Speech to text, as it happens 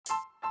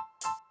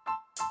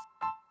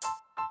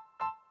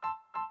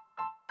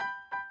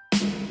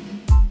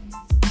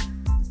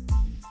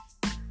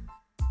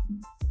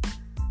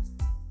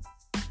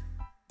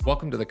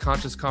Welcome to the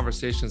Conscious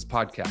Conversations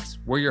podcast.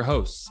 We're your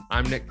hosts.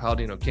 I'm Nick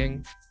Palladino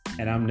King.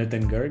 And I'm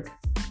Nitin Garg.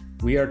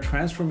 We are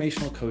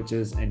transformational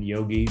coaches and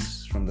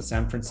yogis from the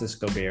San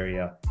Francisco Bay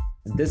Area.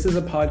 And this is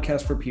a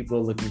podcast for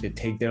people looking to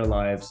take their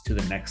lives to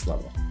the next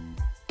level.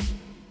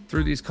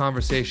 Through these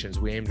conversations,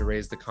 we aim to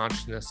raise the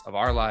consciousness of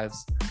our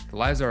lives, the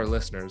lives of our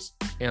listeners,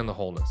 and the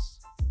wholeness.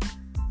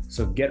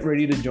 So get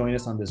ready to join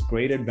us on this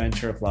great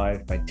adventure of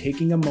life by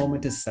taking a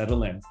moment to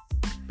settle in,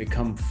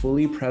 become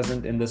fully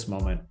present in this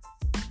moment,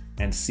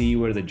 and see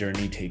where the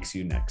journey takes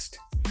you next.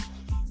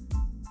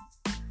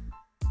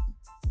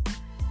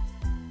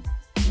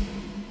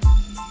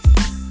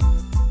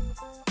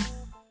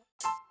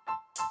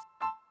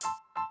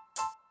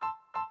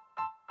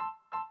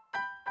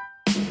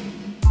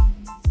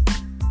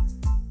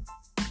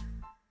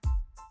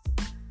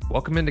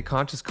 Welcome into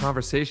Conscious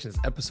Conversations,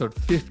 episode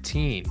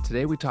 15.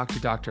 Today we talk to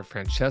Dr.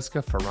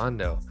 Francesca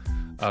Ferrando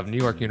of New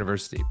York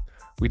University.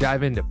 We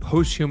dive into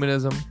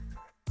posthumanism,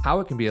 how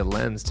it can be a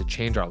lens to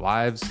change our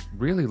lives,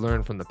 really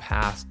learn from the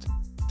past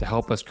to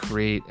help us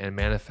create and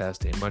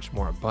manifest a much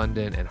more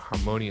abundant and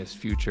harmonious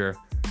future.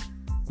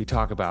 We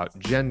talk about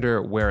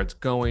gender, where it's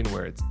going,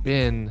 where it's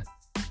been,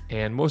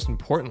 and most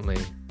importantly,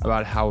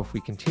 about how if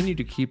we continue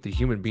to keep the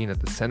human being at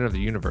the center of the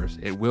universe,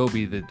 it will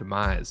be the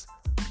demise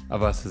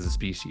of us as a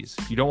species.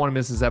 You don't want to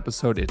miss this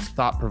episode. It's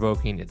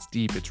thought-provoking, it's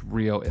deep, it's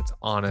real, it's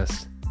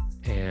honest,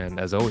 and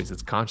as always,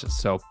 it's conscious.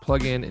 So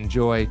plug in,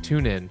 enjoy,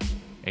 tune in,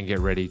 and get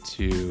ready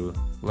to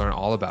learn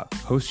all about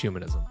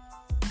posthumanism.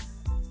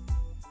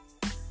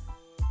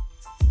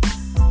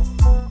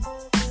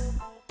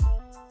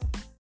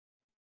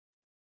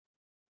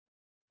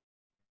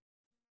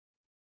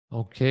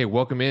 Okay,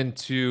 welcome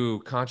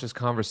into Conscious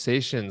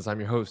Conversations. I'm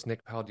your host,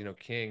 Nick Palladino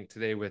King,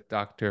 today with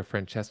Dr.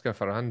 Francesca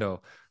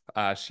Ferrando.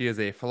 She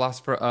is a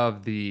philosopher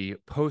of the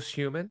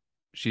posthuman.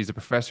 She's a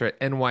professor at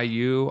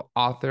NYU,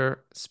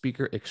 author,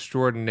 speaker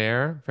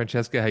extraordinaire.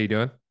 Francesca, how you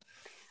doing?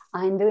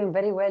 I'm doing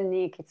very well,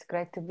 Nick. It's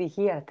great to be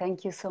here.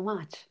 Thank you so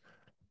much.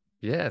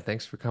 Yeah,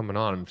 thanks for coming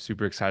on. I'm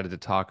super excited to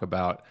talk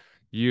about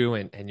you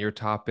and your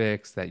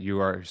topics that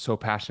you are so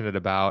passionate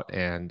about.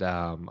 And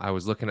I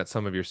was looking at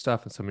some of your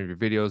stuff and some of your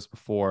videos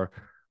before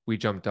we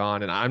jumped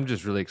on, and I'm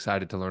just really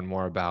excited to learn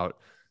more about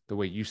the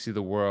way you see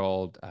the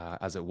world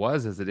as it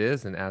was, as it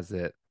is, and as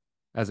it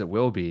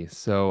will be.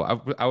 So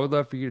I would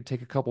love for you to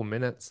take a couple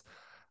minutes,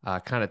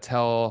 kind of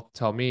tell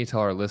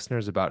our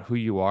listeners about who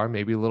you are,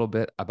 maybe a little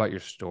bit about your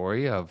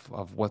story of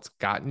what's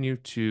gotten you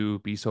to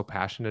be so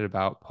passionate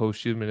about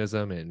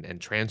posthumanism and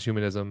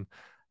transhumanism,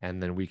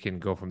 and then we can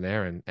go from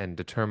there and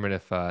determine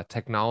if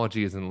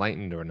technology is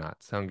enlightened or not.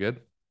 Sound good?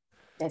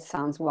 That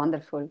sounds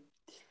wonderful.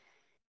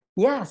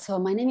 Yeah, so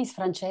my name is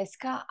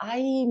Francesca.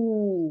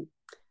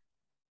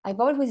 I've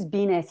always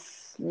been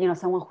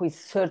someone who is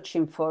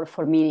searching for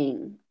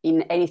meaning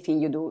in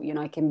anything you do.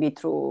 It can be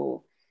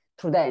through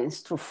dance,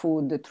 through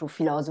food, through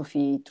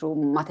philosophy, through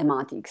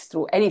mathematics,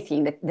 through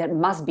anything that there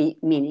must be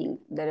meaning.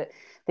 There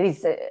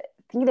is, I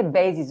think, the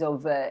basis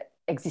of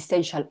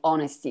existential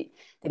honesty.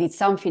 That it's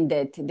something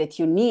that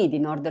you need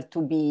in order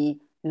to be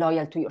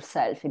loyal to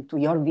yourself and to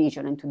your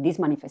vision and to this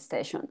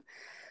manifestation.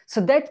 So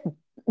that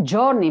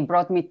journey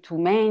brought me to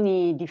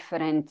many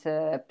different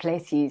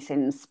places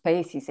and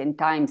spaces and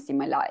times in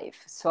my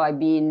life. So I've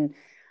been,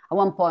 at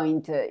one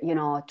point,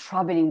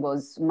 traveling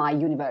was my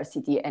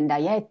university, and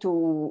I had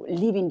to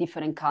live in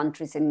different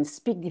countries and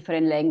speak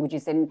different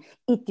languages and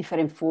eat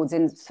different foods.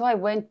 And so I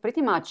went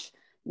pretty much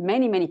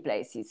many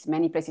places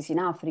in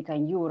Africa,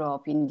 in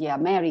Europe, in the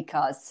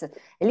Americas,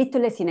 a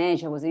little less in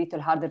Asia. It was a little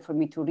harder for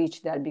me to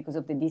reach there because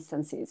of the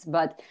distances.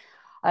 But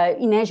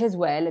in Asia as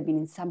well, I've been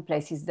in some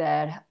places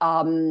there,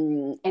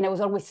 and I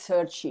was always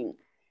searching.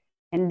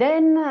 And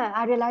then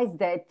I realized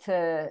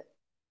that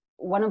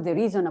one of the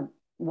reasons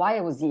why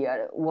I was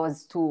here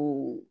was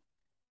to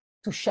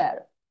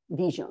share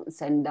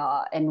visions, and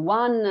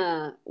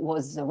one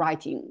was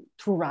writing,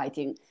 through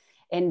writing.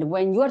 And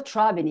when you are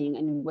traveling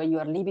and when you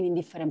are living in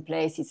different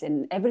places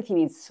and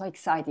everything is so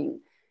exciting,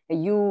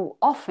 you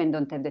often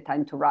don't have the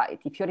time to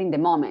write. If you're in the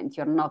moment,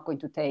 you're not going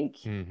to take,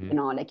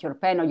 like your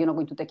pen, or you're not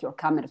going to take your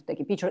camera to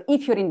take a picture.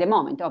 If you're in the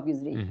moment,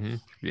 obviously. Mm-hmm.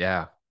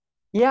 Yeah.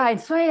 Yeah, and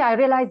so I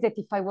realized that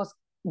if I was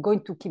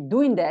going to keep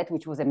doing that,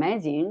 which was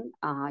amazing,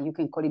 you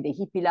can call it the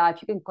hippie life,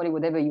 you can call it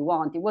whatever you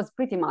want. It was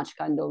pretty much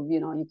kind of,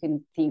 you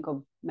can think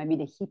of maybe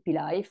the hippie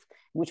life,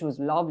 which was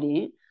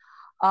lovely.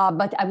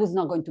 But I was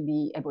not going to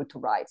be able to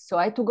write. So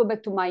I had to go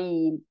back to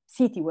my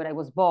city where I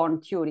was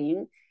born,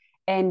 Turin,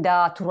 and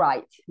to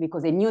write,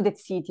 because I knew that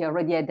city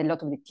already had a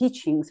lot of the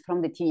teachings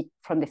from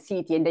the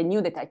city, and I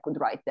knew that I could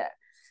write there.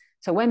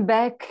 So I went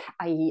back,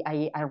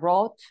 I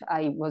wrote.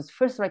 I was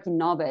first writing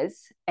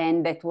novels,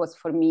 and that was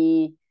for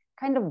me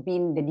kind of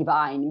being the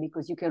divine,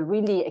 because you can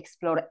really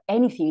explore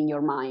anything in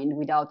your mind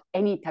without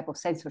any type of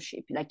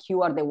censorship. Like,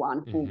 you are the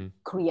one who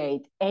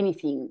create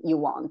anything you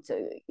want,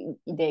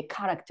 the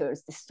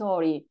characters, the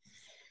story.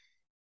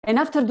 And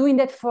after doing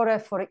that for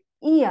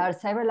years,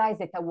 I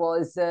realized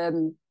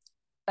that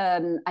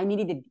I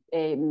needed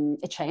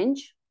a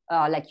change.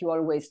 like you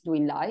always do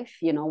in life.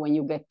 You know, when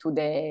you get to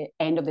the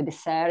end of the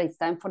dessert, it's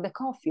time for the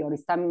coffee, or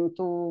it's time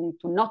to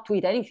not to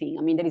eat anything.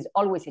 I mean, there is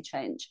always a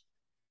change.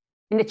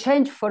 And the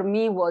change for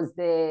me was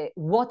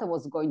what I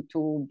was going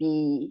to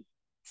be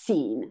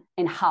seen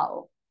and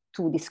how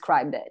to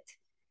describe that.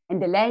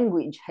 And the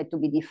language had to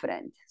be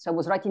different. So I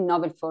was writing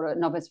novels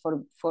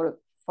for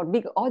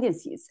big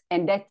audiences,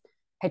 and that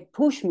had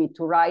pushed me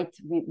to write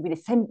with the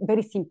same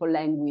very simple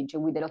language,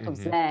 with a lot of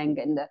slang,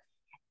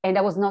 and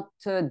I was not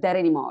there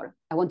anymore.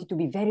 I wanted to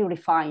be very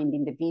refined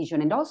in the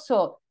vision. And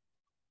also,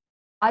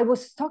 I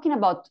was talking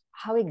about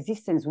how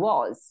existence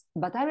was,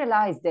 but I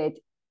realized that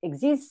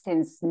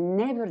existence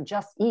never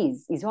just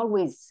is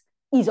always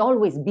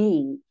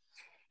being.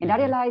 And I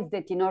realized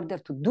that in order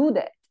to do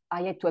that,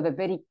 I had to have a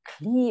very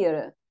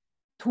clear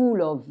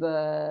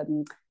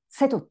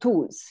set of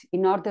tools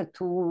in order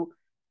to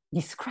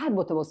describe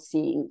what I was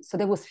seeing. So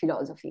there was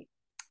philosophy.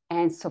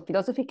 And so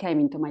philosophy came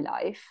into my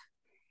life.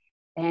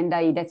 And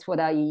that's what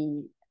I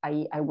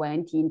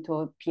went into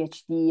a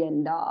PhD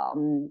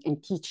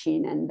and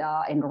teaching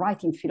and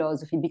writing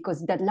philosophy,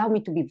 because that allowed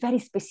me to be very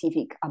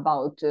specific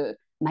about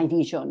my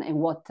vision and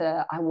what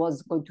I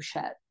was going to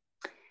share.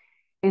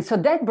 And so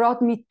that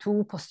brought me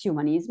to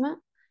posthumanism,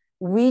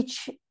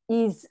 which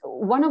is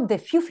one of the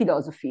few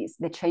philosophies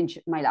that changed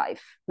my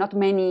life. Not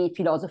many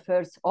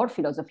philosophers or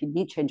philosophy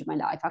did change my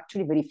life,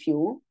 actually very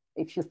few.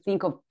 If you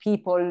think of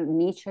people,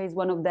 Nietzsche is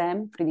one of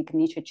them. Friedrich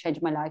Nietzsche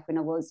changed my life when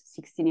I was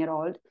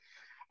 16-year-old.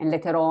 And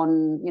later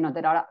on, you know,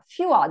 there are a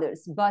few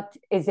others. But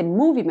as a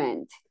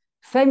movement,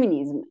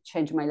 feminism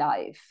changed my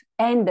life,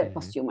 and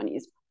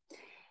posthumanism.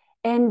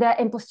 And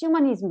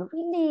posthumanism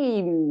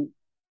really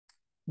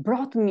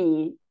brought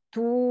me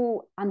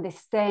to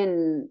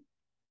understand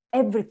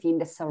everything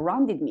that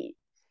surrounded me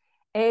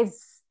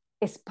as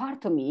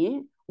part of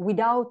me,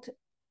 without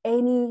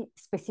any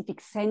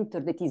specific center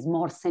that is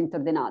more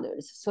centered than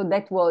others. So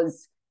that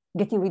was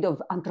getting rid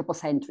of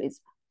anthropocentrism,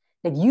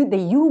 that the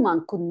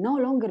human could no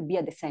longer be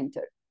at the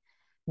center,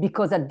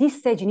 because at this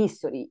stage in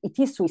history, it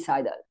is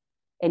suicidal.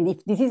 And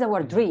if this is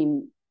our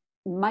dream,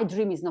 my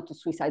dream is not to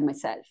suicide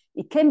myself.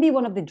 It can be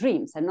one of the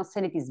dreams. I'm not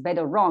saying it is bad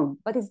or wrong,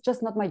 but it's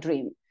just not my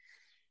dream.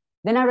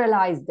 Then I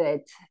realized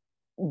that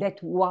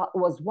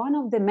was one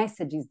of the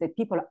messages that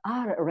people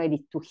are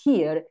ready to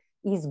hear,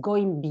 is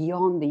going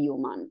beyond the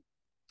human.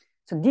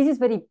 So this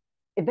is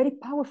a very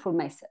powerful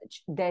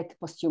message that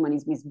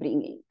posthumanism is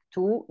bringing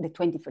to the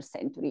 21st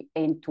century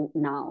and to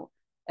now.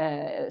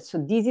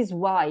 So this is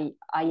why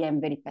I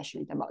am very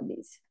passionate about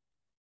this.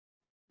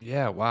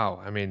 Yeah,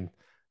 wow. I mean,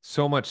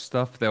 so much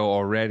stuff though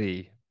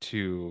already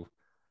to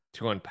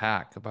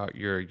unpack about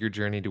your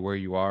journey to where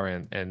you are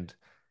and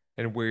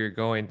where you're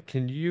going.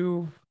 Can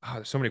you,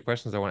 there's so many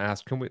questions I want to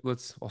ask.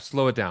 I'll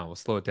slow it down. We'll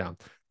slow it down.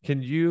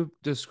 Can you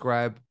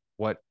describe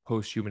what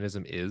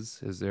posthumanism is?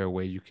 Is there a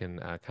way you can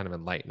kind of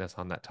enlighten us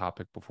on that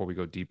topic before we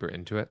go deeper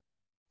into it?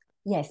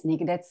 Yes,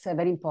 Nick, that's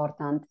very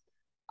important.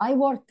 I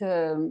worked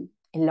a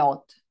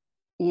lot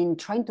in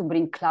trying to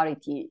bring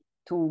clarity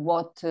to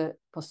what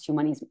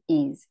posthumanism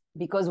is,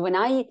 because when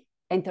I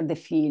entered the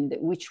field,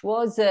 which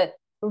was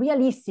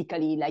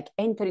realistically like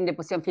entering the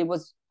posthuman field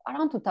was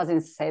around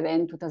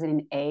 2007,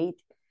 2008.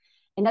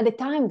 And at the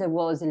time, there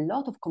was a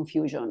lot of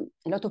confusion.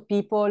 A lot of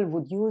people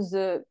would use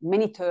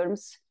many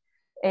terms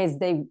as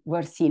they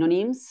were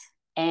synonyms,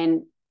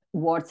 and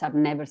words are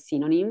never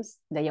synonyms.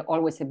 They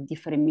always have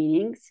different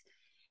meanings.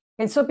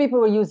 And so people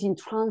were using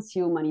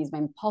transhumanism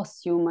and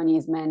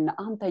posthumanism and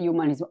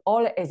anti-humanism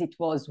all as it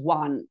was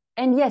one.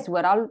 And yes,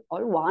 we're all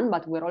one,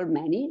 but we're all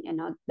many, and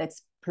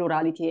that's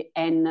plurality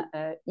and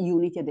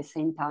unity at the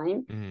same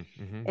time. And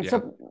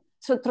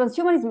so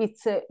transhumanism,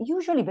 it's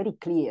usually very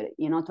clear.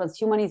 You know,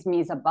 transhumanism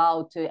is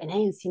about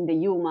enhancing the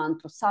human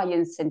through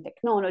science and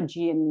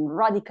technology and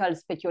radical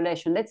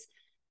speculation. That's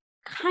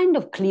kind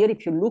of clear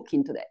if you look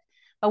into that.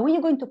 But when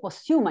you go into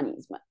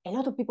posthumanism, a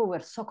lot of people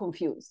were so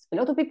confused. A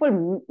lot of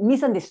people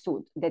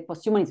misunderstood that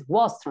posthumanism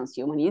was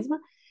transhumanism,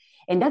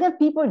 and other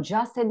people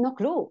just had no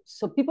clue.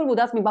 So people would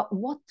ask me about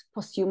what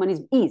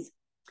posthumanism is.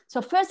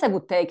 So first I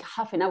would take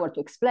half an hour to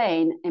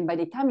explain, and by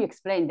the time you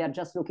explain, they're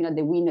just looking at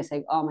the window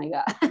saying, oh my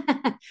God,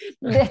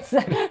 that's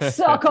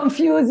so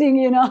confusing,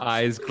 you know.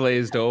 Eyes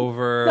glazed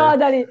over.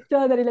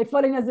 Totally, like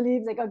falling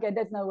asleep, like, okay,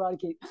 that's not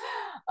working.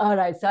 All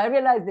right, so I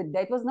realized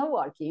that was not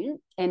working,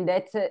 and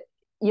that,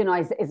 you know,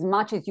 as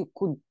much as you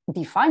could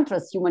define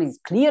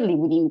transhumanism clearly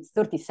within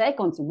 30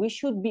 seconds, we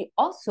should be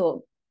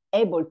also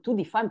able to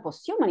define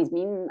posthumanism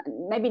in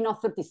maybe not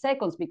 30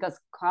 seconds, because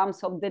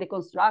comes of the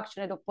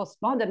reconstruction and of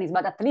postmodernism,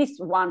 but at least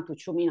 1 to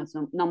 2 minutes,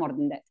 no more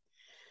than that.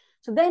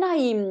 So then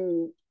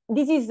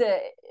this is,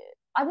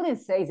 I wouldn't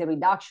say it's a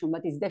reduction,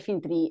 but it's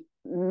definitely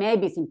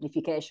maybe a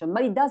simplification,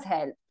 but it does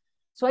help.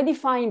 So I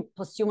define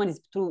posthumanism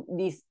through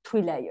these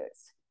 3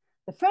 layers.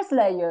 The first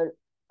layer,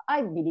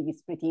 I believe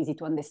it's pretty easy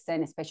to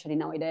understand, especially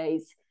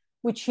nowadays,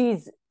 which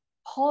is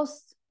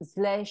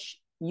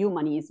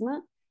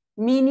post/humanism,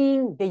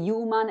 meaning the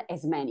human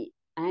as many.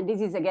 And this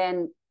is,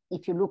 again,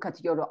 if you look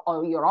at your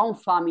own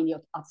family,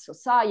 at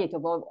society,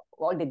 of all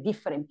the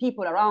different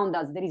people around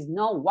us, there is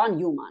no one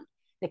human.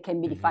 that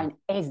can be defined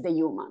as the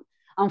human.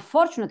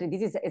 Unfortunately,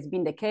 this has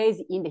been the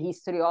case in the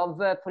history of,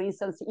 for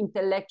instance,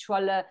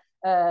 intellectual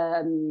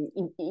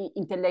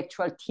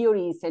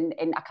theories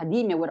and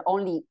academia, where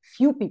only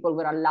few people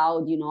were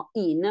allowed,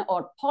 in,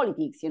 or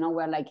politics,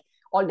 where like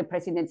all the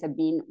presidents have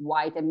been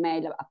white and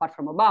male, apart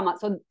from Obama.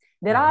 So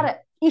there are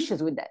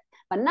issues with that.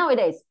 But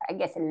nowadays, I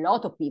guess a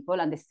lot of people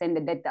understand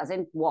that that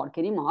doesn't work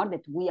anymore,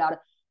 that we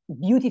are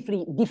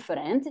beautifully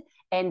different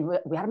and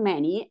we are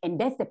many, and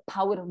that's the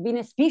power of being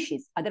a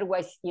species.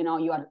 Otherwise, you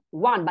are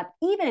one. But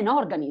even an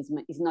organism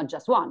is not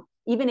just one.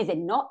 Even as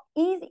an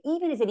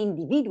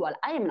individual,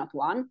 I am not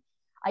one.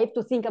 I have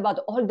to think about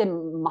all the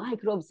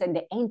microbes and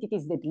the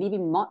entities that live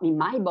in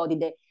my body,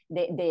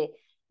 the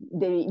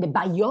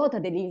biota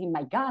that live in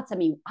my guts. I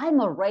mean, I'm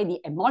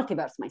already a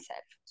multiverse myself.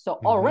 So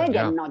already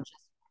I'm not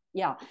just,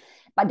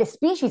 But the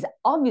species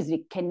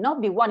obviously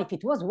cannot be one. If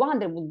it was one,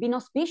 there would be no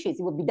species.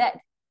 It would be dead.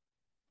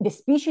 The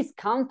species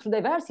come through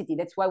diversity.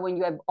 That's why when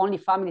you have only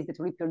families that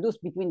reproduce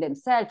between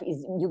themselves,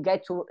 you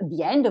get to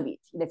the end of it.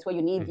 That's why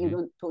you need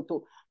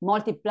to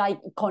multiply,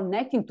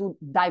 connecting to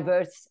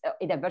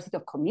a diversity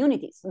of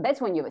communities. So that's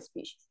when you have a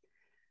species.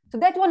 So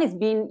that one has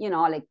been,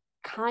 like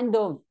kind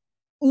of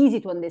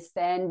easy to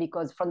understand,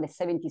 because from the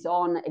 70s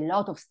on, a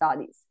lot of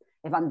studies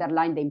have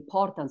underlined the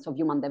importance of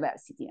human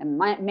diversity, and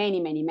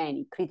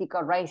many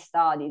critical race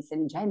studies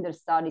and gender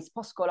studies,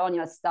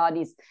 post-colonial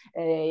studies,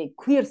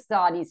 queer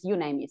studies, you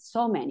name it,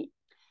 so many.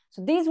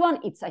 So this one,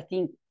 I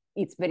think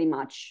it's very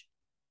much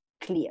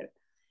clear.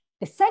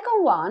 The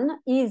second one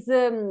is,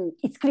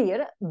 it's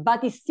clear,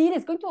 but it's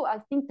going to, I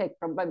think, take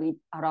probably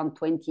around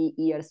 20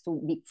 years to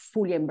be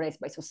fully embraced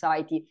by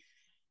society.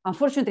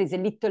 Unfortunately, it's a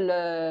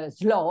little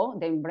slow,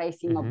 the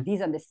embracing of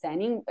this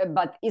understanding,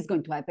 but it's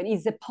going to happen.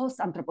 It's a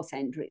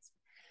post-anthropocentrism.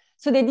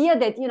 So the idea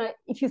that,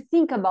 if you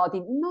think about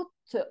it, not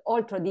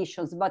all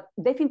traditions, but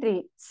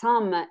definitely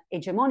some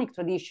hegemonic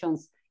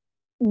traditions,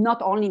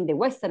 not only in the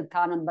Western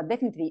canon, but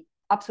definitely,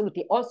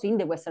 absolutely also in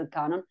the Western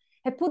canon,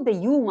 have put the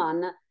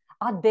human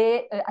at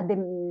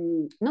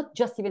the not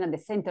just even at the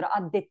center,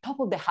 at the top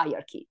of the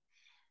hierarchy,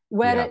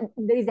 where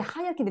there is a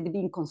hierarchy that is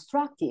being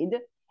constructed.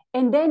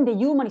 And then the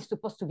human is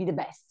supposed to be the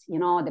best,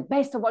 the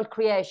best of all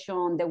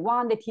creation, the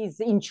one that is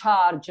in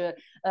charge,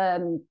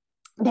 the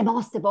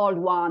most evolved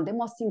one, the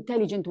most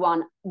intelligent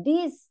one.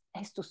 This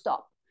has to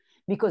stop,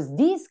 because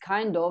this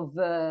kind of,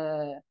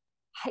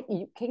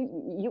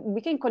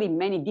 we can call it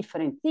many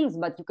different things,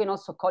 but you can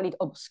also call it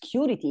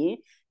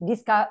obscurity.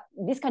 This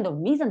kind of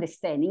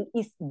misunderstanding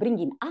is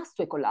bringing us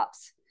to a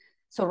collapse.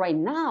 So right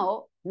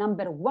now,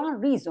 number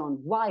one reason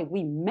why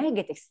we may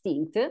get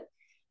extinct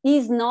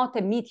is not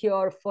a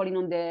meteor falling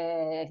on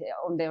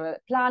the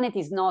planet,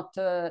 is not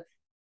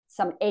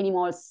some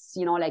animals,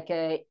 like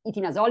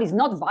eating us all, is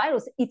not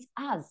virus, it's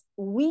us.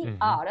 We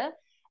are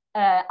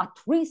at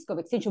risk of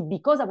extinction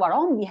because of our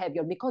own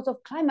behavior, because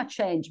of climate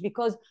change,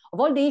 because of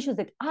all the issues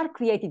that are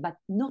created, but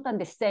not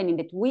understanding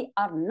that we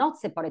are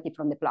not separated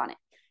from the planet,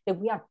 that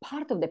we are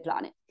part of the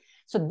planet.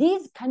 So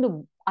this kind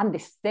of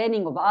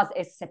understanding of us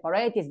as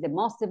separate, as the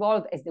most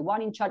evolved, as the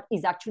one in charge,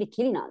 is actually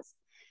killing us.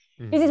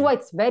 This is why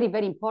it's very,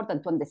 very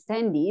important to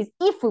understand this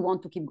if we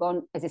want to keep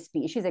going as a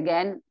species.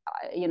 Again,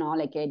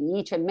 like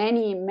Nietzsche,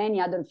 many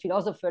other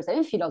philosophers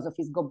and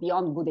philosophies go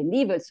beyond good and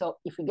evil. So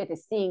if we get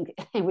extinct,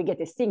 we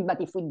get extinct.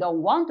 But if we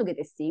don't want to get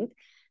extinct,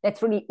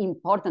 that's really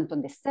important to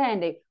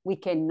understand that we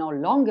can no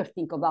longer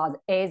think of us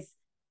as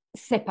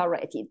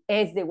separated,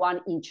 as the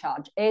one in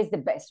charge, as the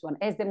best one,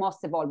 as the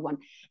most evolved one.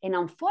 And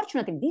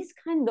unfortunately, this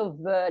kind of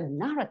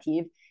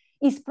narrative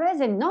is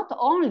present not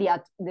only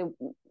at the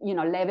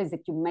levels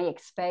that you may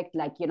expect,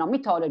 like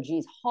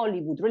mythologies,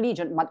 Hollywood,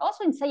 religion, but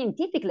also in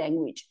scientific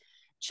language.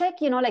 Check,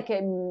 I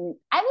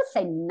would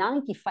say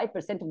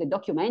 95% of the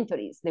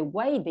documentaries, the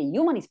way the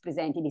human is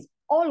presented is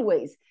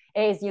always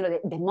as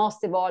the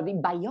most evolved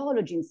in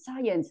biology, in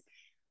science.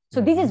 So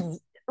this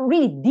is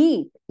really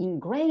deep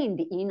ingrained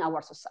in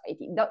our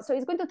society. So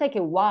it's going to take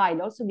a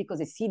while, also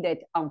because I see that,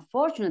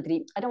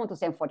 unfortunately, I don't want to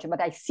say unfortunately,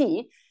 but I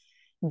see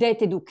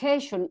that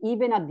education,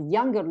 even at the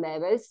younger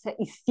levels,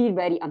 is still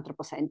very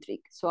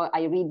anthropocentric. So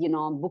I read,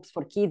 books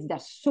for kids that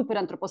are super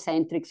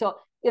anthropocentric. So,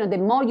 the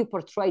more you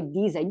portray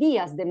these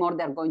ideas, the more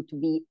they're going to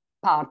be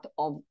part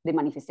of the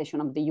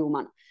manifestation of the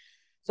human.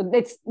 So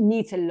that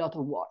needs a lot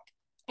of work.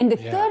 And the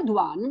third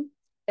one,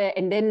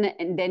 and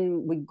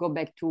then we go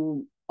back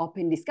to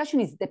open discussion,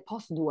 is the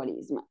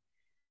post-dualism.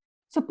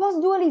 So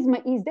post-dualism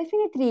is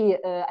definitely,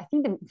 I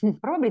think,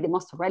 probably the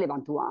most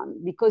relevant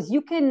one, because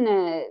you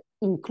can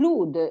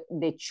include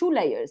the two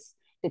layers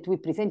that we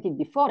presented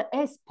before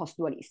as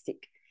post-dualistic.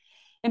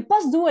 And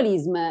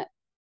post-dualism,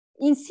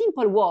 in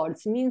simple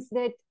words, means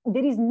that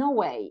there is no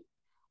way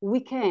we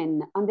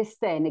can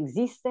understand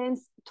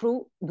existence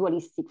through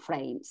dualistic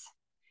frames.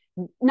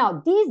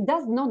 Now, this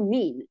does not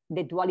mean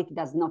that duality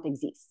does not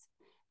exist.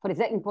 For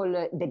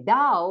example, the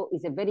Tao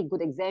is a very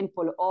good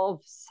example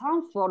of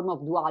some form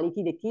of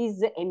duality that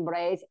is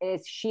embraced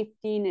as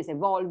shifting, as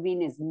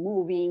evolving, as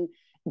moving.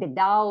 The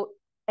Tao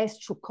has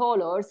two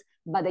colors,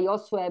 but they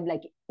also have,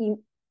 like,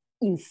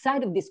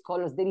 inside of these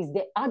colors, there is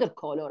the other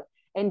color.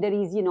 and there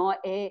is,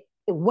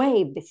 a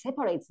wave that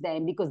separates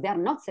them, because they are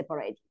not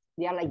separated.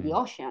 They are like the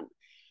ocean,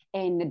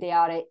 and they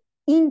are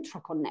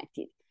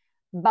intraconnected.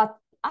 But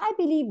I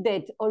believe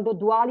that although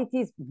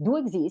dualities do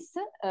exist,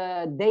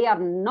 they are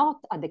not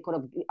at the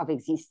core of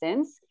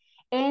existence,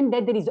 and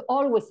that there is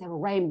always a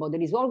rainbow,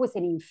 there is always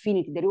an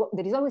infinity,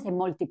 there is always a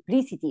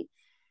multiplicity.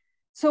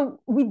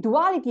 So with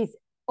dualities,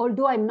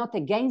 although I'm not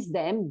against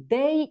them,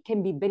 they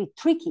can be very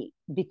tricky,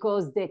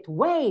 because that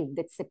wave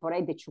that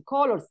separates the two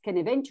colors can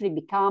eventually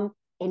become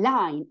a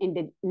line, and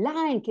the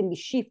line can be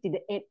shifted,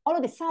 and all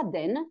of a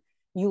sudden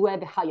you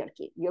have a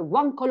hierarchy. You have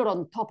one color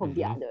on top of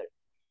the other.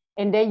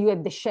 And then you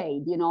have the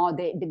shade,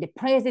 the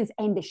presence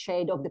and the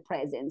shade of the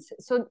presence.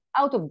 So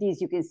out of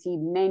this, you can see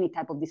many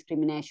types of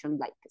discrimination,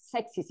 like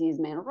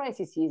sexism and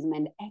racism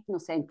and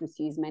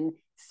ethnocentrism and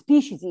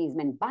speciesism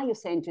and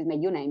biocentrism,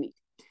 and you name it.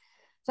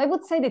 So I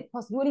would say that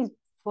post-dualism,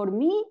 for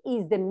me,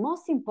 is the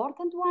most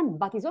important one,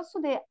 but it's also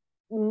the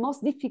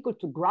most difficult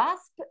to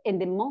grasp and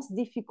the most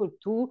difficult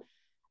to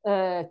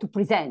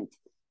present,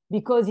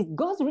 because it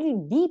goes really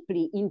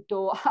deeply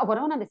into our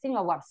own understanding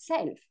of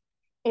ourselves,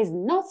 as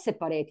not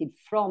separated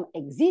from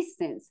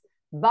existence,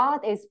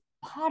 but as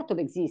part of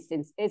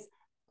existence, as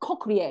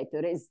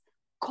co-creator, as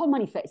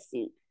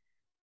co-manifesting.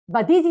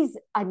 But this is,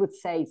 I would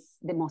say,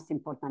 the most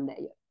important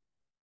layer.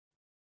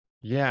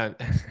 Yeah,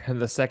 and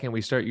the second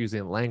we start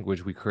using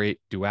language, we create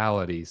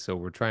duality. So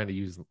we're trying to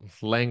use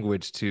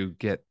language to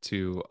get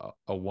to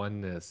a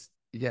oneness.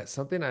 Yeah,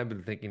 something I've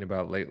been thinking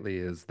about lately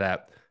is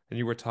that, and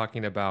you were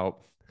talking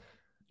about,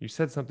 you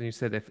said something, you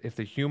said if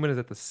the human is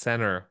at the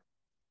center,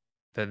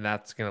 then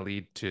that's going to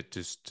lead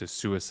to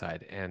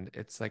suicide. And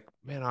it's like,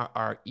 man,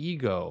 our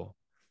ego,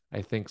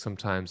 I think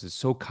sometimes is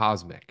so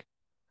cosmic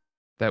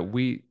that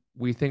we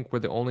think we're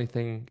the only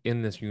thing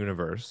in this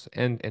universe.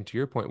 And to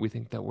your point, we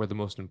think that we're the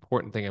most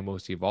important thing and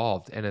most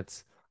evolved. And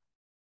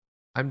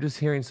I'm just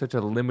hearing such a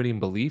limiting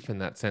belief in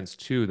that sense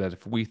too, that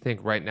if we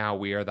think right now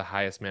we are the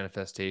highest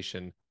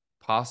manifestation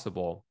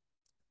possible,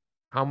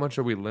 how much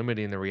are we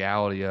limiting the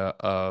reality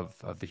of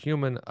the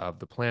human, of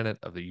the planet,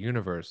 of the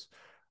universe?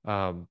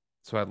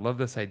 So I love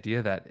this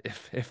idea that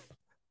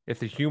if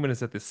the human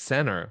is at the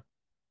center,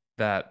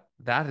 that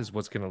is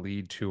what's going to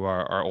lead to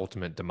our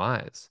ultimate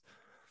demise.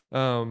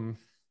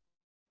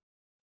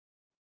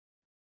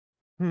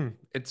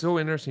 It's so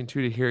interesting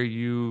too to hear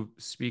you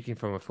speaking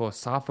from a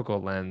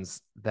philosophical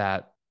lens,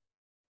 that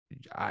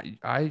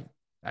I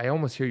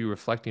almost hear you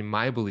reflecting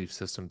my belief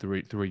system through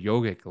a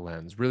yogic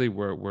lens. Really,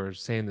 we're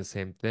saying the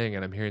same thing,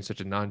 and I'm hearing such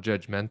a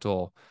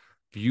non-judgmental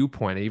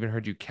viewpoint. I even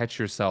heard you catch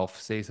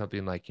yourself say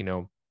something like,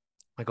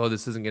 like, oh,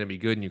 this isn't going to be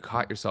good. And you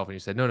caught yourself and you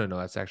said, no,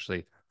 that's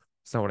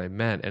not what I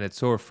meant. And it's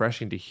so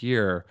refreshing to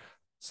hear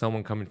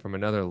someone coming from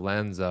another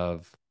lens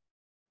of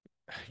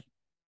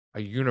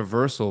a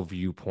universal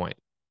viewpoint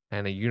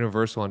and a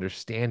universal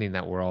understanding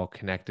that we're all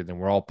connected and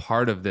we're all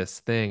part of this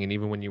thing. And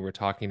even when you were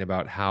talking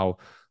about how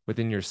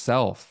within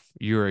yourself,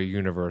 you're a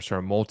universe or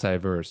a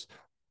multiverse.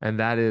 And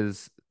that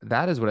is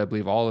what I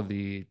believe all of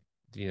the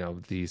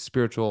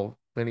spiritual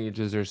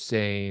lineages are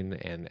saying,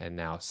 and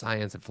now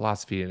science and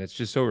philosophy. And it's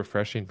just so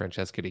refreshing,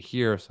 Francesca, to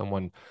hear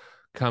someone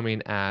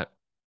coming at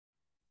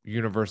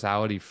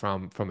universality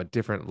from a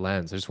different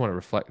lens. I just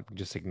want to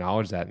just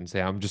acknowledge that and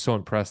say I'm just so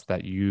impressed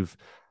that you've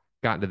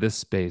gotten to this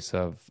space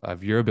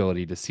of your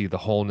ability to see the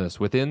wholeness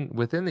within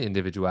the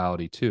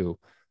individuality too.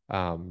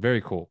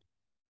 Very cool.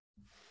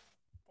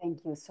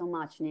 Thank you so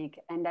much, Nick.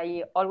 And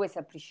I always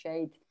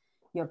appreciate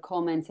your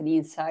comments and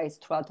insights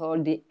throughout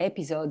all the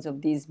episodes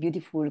of these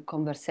beautiful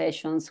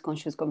conversations,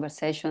 conscious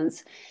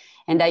conversations.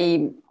 And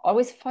I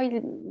always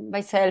find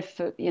myself,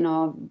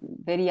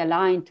 very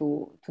aligned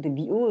to the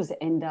views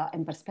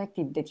and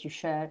perspective that you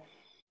share.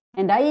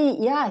 And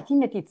I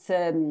think that it's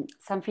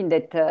something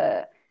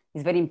that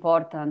is very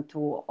important to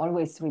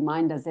always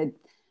remind us that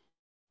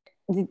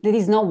there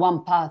is no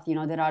one path,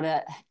 there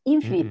are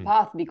infinite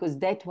paths, because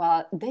that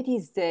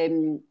is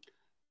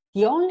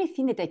the only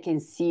thing that I can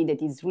see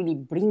that is really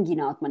bringing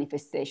out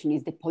manifestation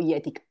is the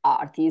poetic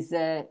art, is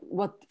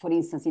what, for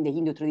instance, in the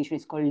Hindu tradition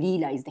is called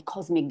lila, is the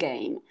cosmic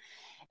game,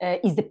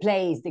 is the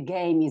play, is the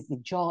game, is the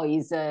joy,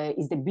 is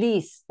the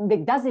bliss.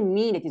 That doesn't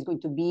mean that it's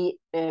going to be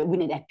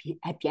with a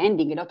happy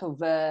ending. A lot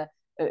of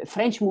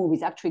French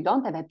movies actually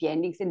don't have happy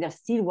endings, and they're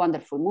still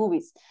wonderful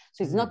movies.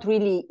 So it's not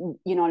really,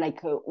 like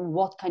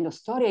what kind of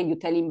story are you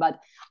telling, but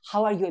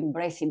how are you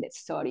embracing that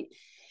story?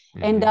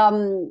 And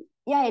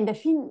and I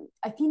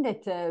think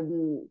that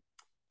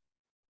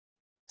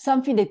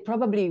something that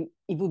probably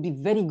it would be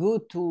very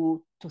good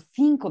to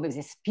think of as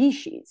a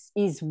species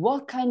is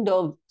what kind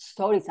of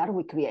stories are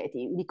we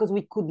creating? Because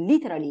we could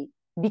literally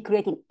be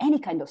creating any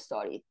kind of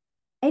story,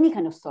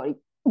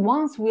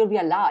 once we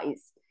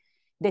realize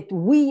that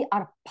we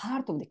are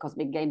part of the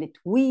cosmic game, that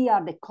we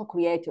are the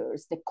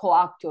co-creators, the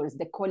co-actors,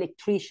 the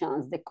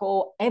co-electricians, the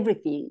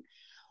co-everything.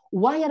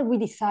 Why are we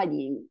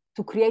deciding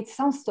to create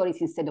some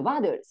stories instead of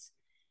others?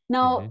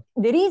 Now,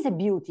 there is a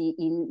beauty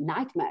in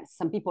nightmares.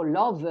 Some people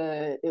love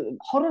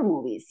horror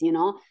movies,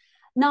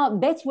 Now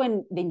that's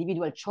when the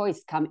individual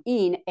choice come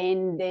in,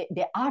 and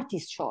the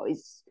artist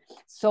choice.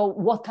 So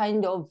what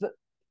kind of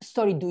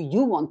story do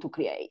you want to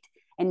create?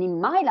 And in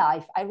my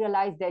life, I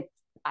realized that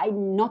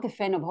I'm not a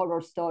fan of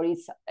horror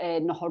stories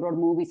and horror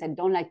movies. I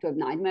don't like to have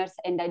nightmares,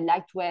 and I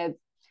like to have,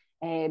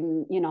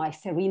 a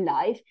serene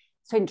life.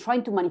 So I'm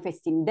trying to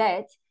manifest in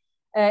that.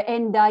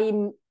 And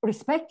I'm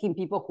respecting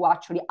people who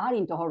actually are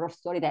into horror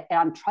story, that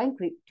I'm trying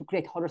to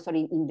create horror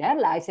story in their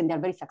lives, and they're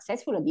very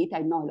successful at it.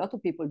 I know a lot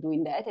of people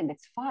doing that, and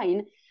that's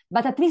fine.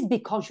 But at least be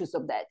conscious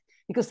of that,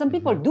 because some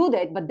people do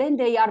that, but then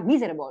they are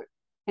miserable,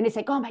 and they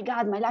say, "Oh my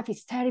God, my life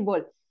is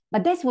terrible."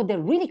 But that's what they're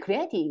really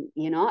creating,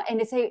 And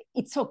they say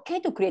it's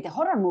okay to create a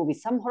horror movie.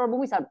 Some horror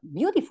movies are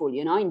beautiful,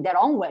 in their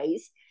own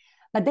ways.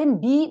 But then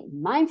be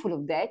mindful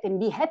of that and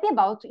be happy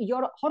about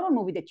your horror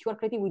movie that you are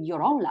creating with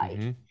your own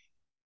life.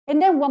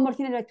 And then one more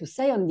thing I'd like to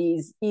say on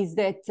this is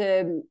that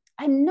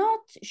I'm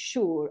not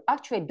sure,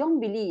 actually, I don't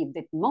believe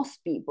that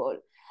most people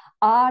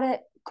are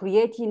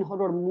creating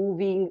horror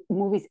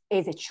movies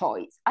as a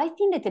choice. I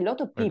think that a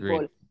lot of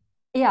people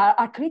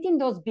are creating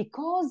those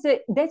because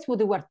that's what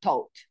they were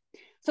taught.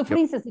 So for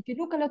instance, if you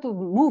look at a lot of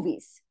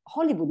movies,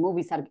 Hollywood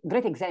movies are a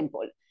great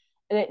example.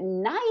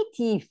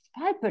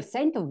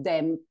 95% of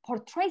them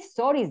portray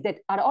stories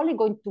that are only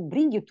going to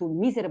bring you to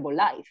miserable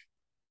life,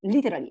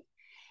 literally.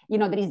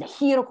 There is the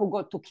hero who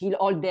got to kill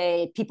all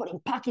the people in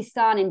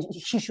Pakistan, and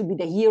she should be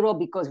the hero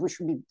because we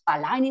should be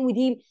aligning with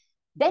him.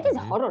 That is a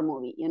horror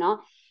movie,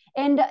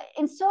 And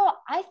so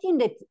I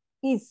think that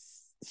is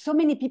so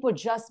many people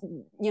just,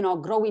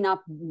 growing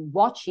up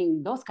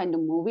watching those kind of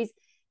movies,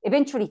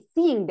 eventually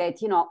think that,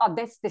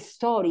 that's the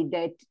story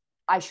that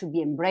I should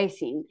be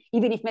embracing,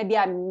 even if maybe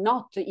I'm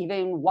not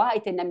even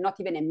white and I'm not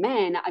even a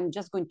man. I'm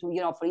just going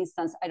to, for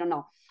instance, I don't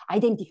know,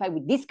 identify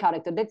with this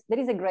character. There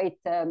is a great,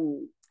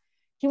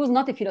 he was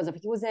not a philosopher,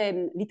 he was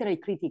a literary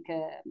critic,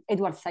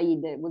 Edward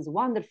Said, was a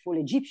wonderful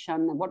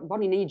Egyptian,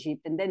 born in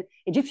Egypt, and then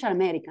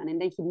Egyptian-American, and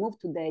then he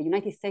moved to the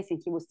United States,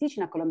 and he was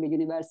teaching at Columbia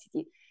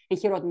University, and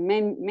he wrote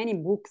many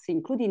books,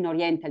 including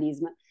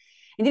Orientalism.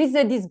 And there is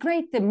this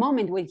great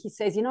moment where he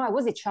says, I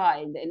was a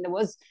child, and I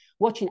was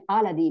watching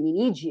Aladdin in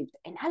Egypt,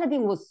 and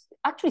Aladdin was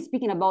actually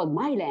speaking about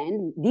my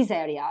land, this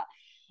area,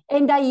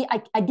 and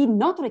I did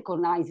not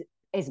recognize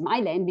as my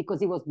land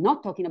because he was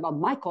not talking about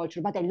my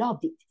culture, but I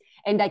loved it.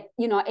 And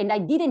I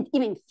didn't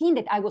even think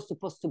that I was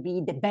supposed to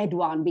be the bad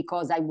one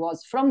because I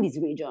was from this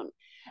region,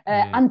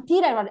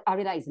 until I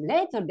realized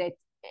later that,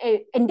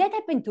 and that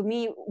happened to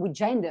me with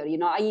gender.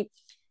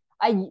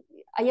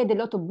 I had a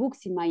lot of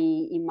books in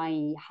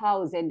my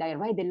house, and I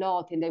read a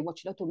lot, and I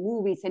watched a lot of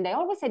movies, and I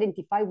always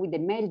identified with the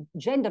male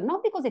gender,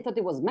 not because I thought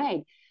it was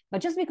male,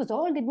 but just because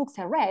all the books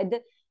I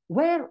read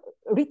were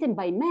written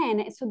by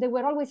men, so they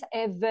were always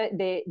have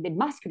the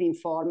masculine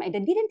form, and I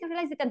didn't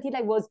realize it until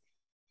I was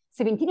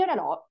 17 years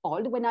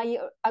old, when I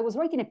was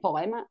writing a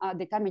poem. At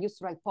the time I used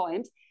to write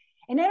poems,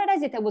 and I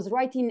realized that I was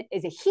writing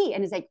as a he,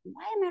 and it's like,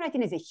 why am I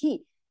writing as a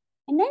he?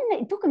 And then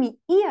it took me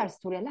years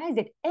to realize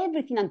that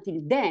everything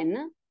until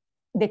then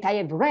that I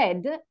have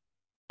read,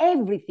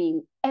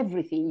 everything,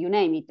 you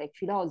name it, like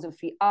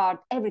philosophy, art,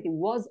 everything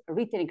was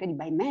written and created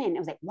by men. I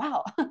was like,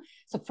 wow.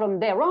 So from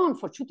there on,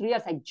 for 2-3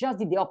 years, I just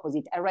did the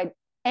opposite. I read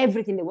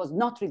everything that was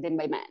not written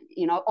by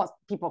men, or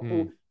people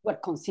who were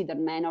considered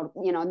men, or,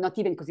 not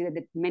even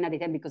considered men at the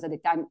time, because at the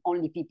time,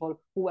 only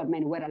people who were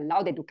men were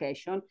allowed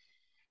education.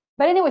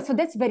 But anyway, so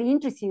that's very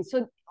interesting.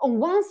 So on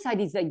one side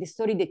is like the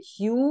story that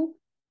you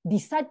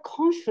decide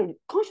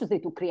consciously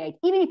to create.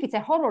 Even if it's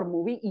a horror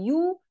movie,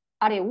 you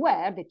are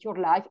aware that your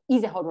life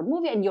is a horror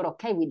movie and you're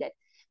okay with it.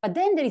 But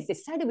then there is the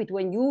side of it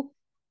when you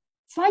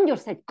find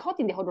yourself caught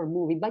in the horror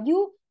movie, but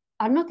you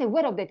are not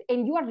aware of that,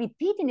 and you are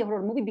repeating the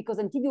horror movie because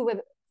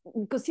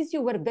since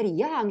you were very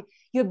young,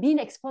 you've been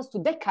exposed to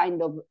that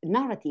kind of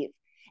narrative.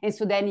 And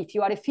so then if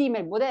you are a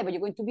female, whatever,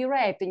 you're going to be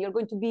raped, and you're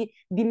going to be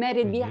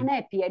married and be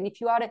unhappy. And if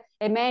you are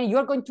a man,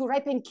 you're going to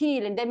rape and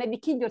kill, and then maybe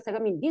kill yourself.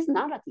 I mean, these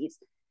narratives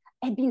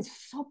have been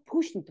so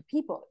pushed into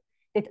people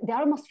that they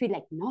almost feel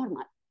like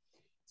normal.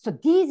 So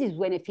this is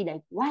when I feel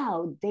like,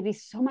 wow, there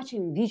is so much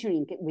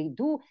envisioning that we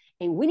do,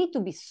 and we need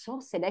to be so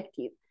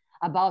selective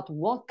about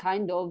what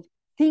kind of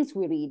things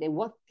we read, and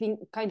what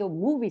kind of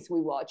movies we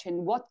watch,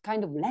 and what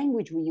kind of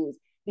language we use,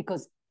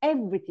 because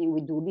everything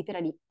we do,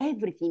 literally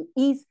everything,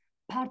 is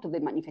part of the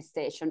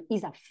manifestation,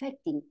 is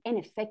affecting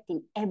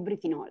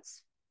everything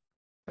else.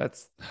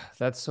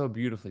 That's so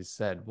beautifully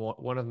said.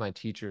 One of my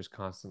teachers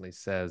constantly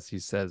says, he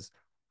says,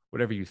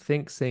 whatever you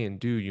think, say, and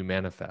do, you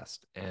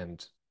manifest.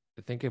 And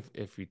I think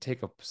if we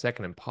take a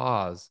second and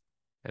pause,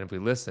 and if we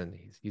listen,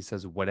 he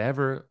says,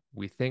 whatever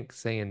we think,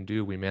 say, and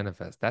do, we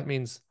manifest. That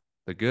means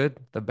the good,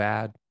 the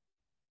bad,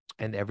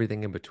 and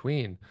everything in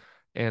between.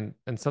 And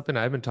something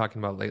I've been talking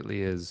about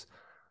lately is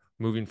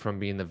moving from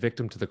being the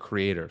victim to the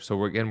creator. So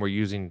we're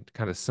using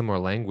kind of similar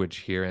language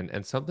here.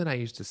 And something I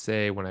used to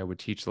say when I would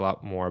teach a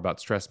lot more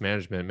about stress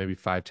management, maybe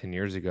 5-10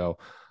 years ago,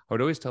 I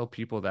would always tell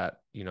people that,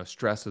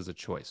 stress is a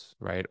choice,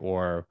 right?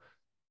 Or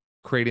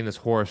creating this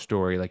horror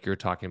story like you're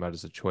talking about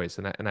is a choice.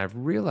 And I've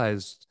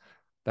realized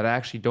that I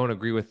actually don't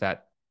agree with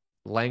that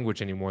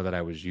language anymore that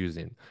I was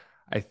using.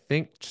 I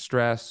think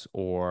stress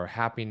or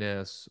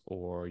happiness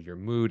or your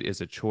mood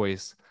is a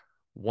choice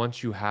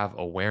once you have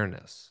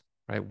awareness,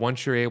 right?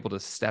 Once you're able to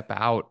step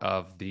out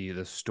of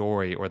the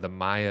story or the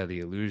Maya, the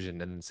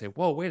illusion, and say,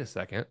 whoa, wait a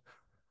second.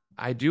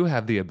 I do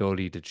have the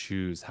ability to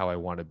choose how I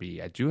want to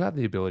be. I do have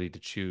the ability to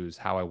choose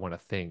how I want to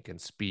think and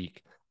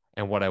speak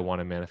and what I want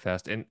to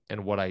manifest and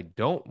what I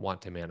don't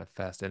want to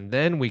manifest. And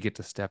then we get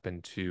to step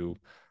into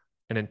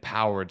an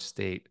empowered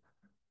state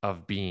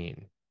of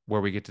being where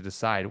we get to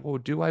decide, well,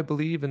 do I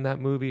believe in that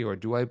movie or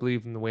do I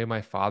believe in the way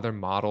my father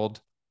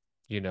modeled,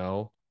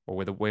 or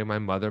with the way my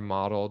mother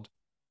modeled?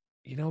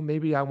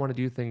 Maybe I want to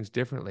do things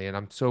differently. And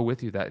I'm so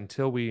with you that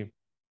until we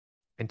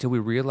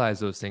realize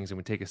those things and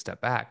we take a step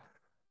back,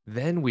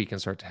 then we can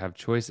start to have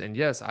choice. And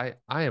yes, I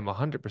am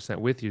 100%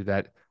 with you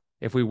that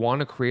if we want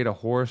to create a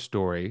horror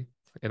story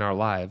in our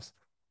lives,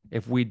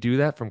 if we do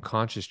that from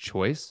conscious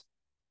choice,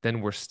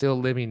 then we're still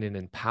living in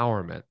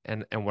empowerment.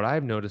 And what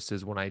I've noticed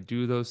is when I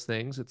do those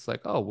things, it's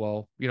like, oh,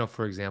 well,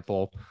 for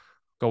example,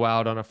 go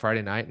out on a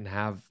Friday night and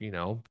have,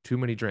 too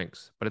many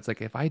drinks. But it's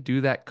like if I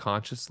do that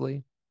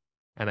consciously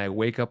and I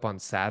wake up on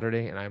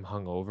Saturday and I'm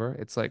hungover,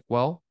 it's like,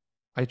 well,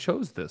 I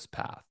chose this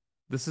path.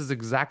 This is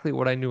exactly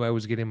what I knew I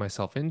was getting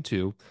myself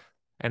into.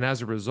 And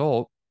as a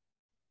result,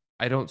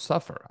 I don't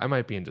suffer. I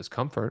might be in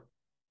discomfort,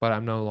 but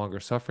I'm no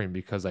longer suffering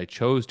because I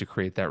chose to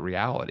create that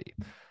reality.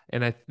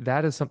 And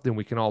that is something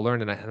we can all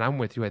learn. And I'm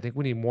with you. I think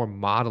we need more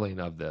modeling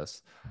of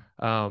this.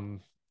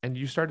 And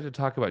you started to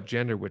talk about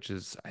gender, which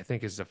I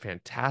think is a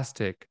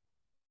fantastic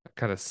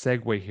kind of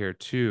segue here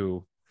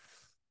too.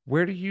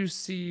 Where do you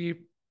see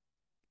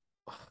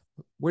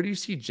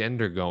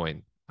gender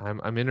going?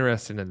 I'm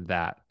interested in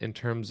that in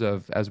terms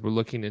of as we're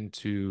looking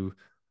into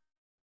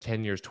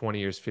 10 years, 20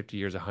 years, 50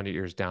 years, 100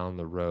 years down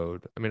the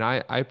road. I mean,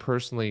 I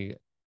personally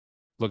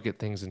look at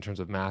things in terms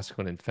of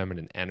masculine and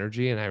feminine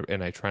energy,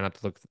 and I try not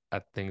to look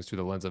at things through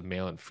the lens of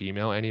male and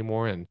female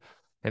anymore. And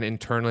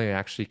internally, I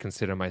actually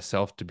consider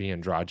myself to be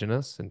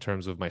androgynous in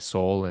terms of my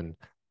soul and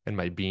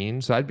my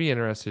being. So I'd be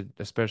interested,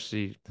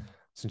 especially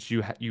since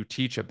you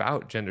teach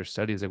about gender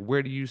studies, like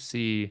where do you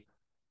see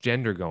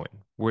gender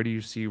going? Where do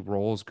you see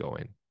roles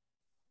going?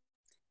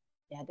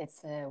 Yeah,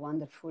 that's a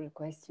wonderful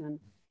question.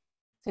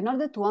 So in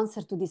order to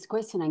answer to this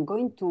question, I'm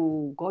going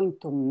to go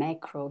into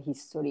macro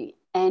history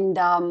and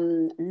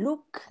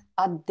look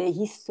at the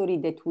history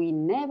that we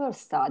never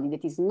study,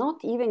 that is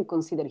not even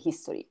considered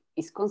history,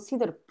 is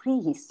considered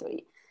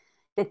prehistory.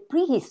 That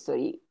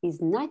prehistory is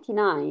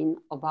 99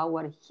 of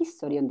our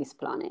history on this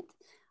planet.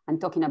 I'm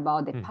talking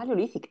about the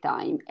Paleolithic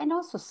time and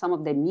also some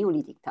of the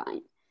Neolithic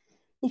time.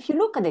 If you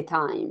look at the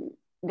time,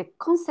 the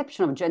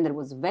conception of gender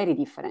was very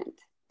different.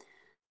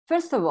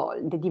 First of all,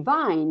 the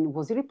divine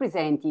was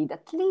represented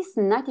at least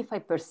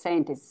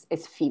 95%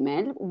 as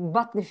female,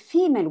 but the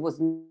female was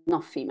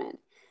not female.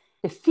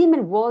 The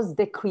female was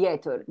the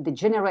creator, the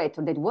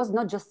generator, that was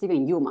not just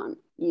even human.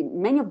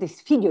 Many of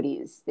these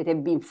figurines that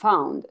have been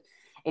found,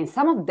 and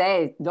some of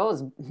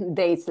those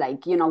dates,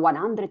 like,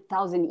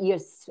 100,000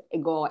 years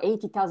ago,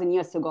 80,000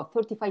 years ago,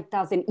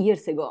 35,000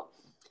 years ago,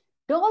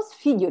 those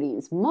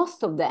figurines,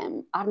 most of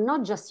them are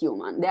not just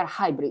human, they are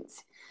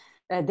hybrids.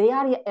 There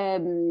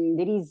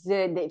is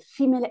the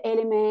female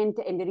element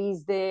and there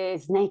is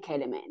the snake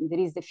element. There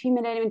is the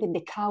female element and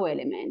the cow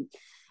element.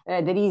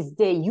 There is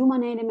the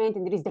human element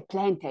and there is the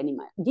plant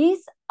element.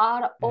 These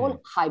are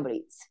all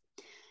hybrids.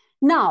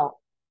 Now,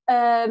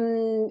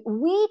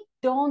 we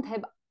don't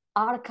have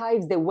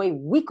archives the way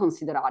we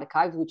consider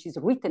archives, which is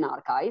written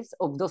archives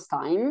of those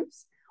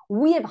times.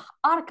 We have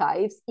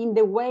archives in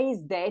the ways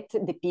that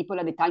the people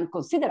at the time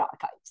consider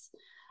archives.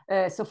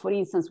 So, for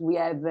instance, we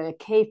have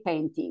cave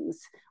paintings,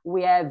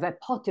 we have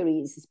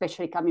potteries,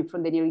 especially coming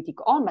from the Neolithic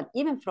on, but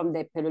even from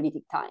the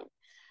Paleolithic time.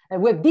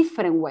 We have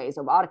different ways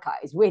of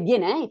archives. We have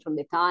DNA from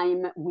the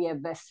time, we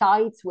have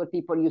sites where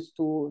people used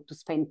to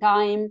spend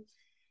time.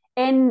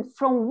 And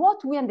from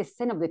what we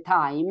understand of the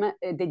time,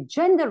 the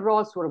gender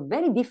roles were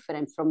very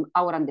different from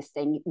our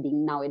understanding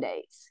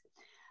nowadays.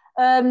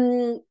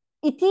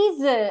 It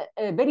is a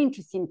very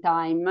interesting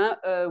time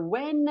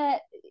when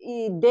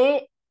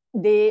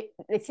the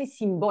let's say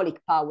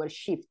symbolic power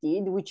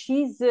shifted, which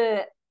is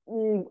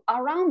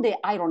around the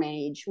Iron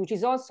Age, which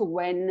is also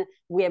when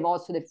we have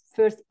also the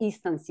first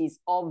instances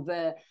of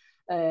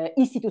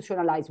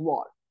institutionalized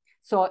war.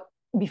 So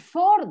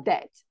before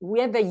that, we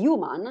have a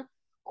human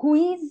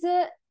who is,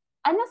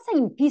 I'm not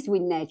saying peace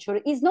with nature,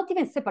 is not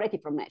even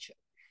separated from nature.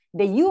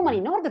 The human,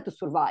 in order to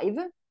survive,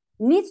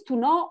 needs to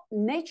know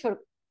nature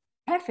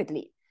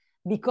perfectly,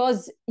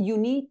 because you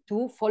need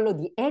to follow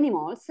the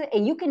animals,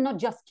 and you cannot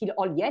just kill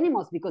all the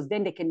animals because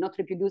then they cannot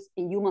reproduce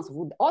and humans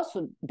would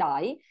also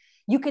die.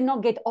 You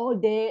cannot get all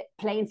the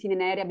plants in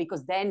an area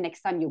because then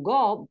next time you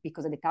go,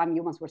 because at the time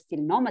humans were still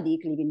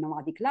nomadic, living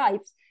nomadic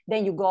lives,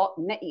 then you go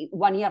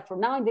 1 year from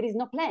now and there is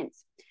no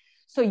plants.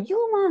 So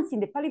humans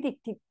in the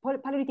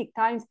Paleolithic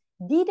times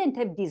didn't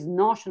have this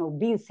notion of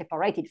being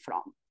separated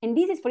from. And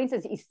this is, for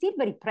instance, is still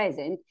very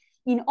present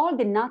in all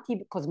the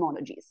native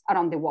cosmologies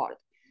around the world.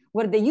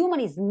 where the human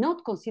is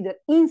not considered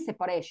in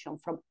separation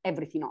from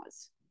everything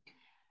else.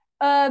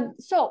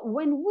 So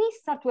when we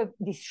start to have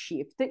this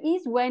shift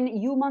is when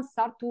humans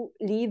start to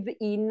live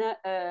in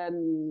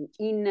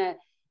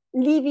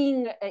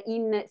living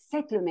in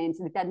settlements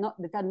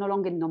that are no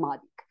longer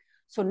nomadic.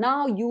 So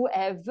now you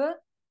have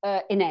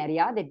an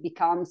area that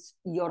becomes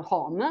your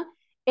home,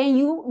 and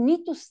you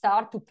need to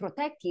start to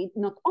protect it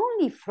not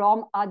only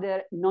from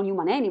other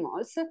non-human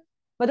animals,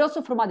 but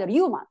also from other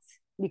humans,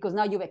 because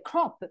now you have a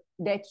crop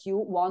that you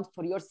want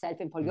for yourself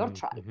and for your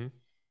tribe. Mm-hmm.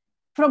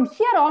 From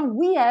here on,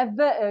 we have,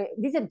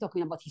 this I'm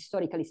talking about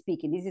historically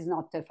speaking, this is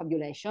not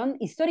fabulation.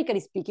 Historically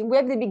speaking, we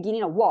have the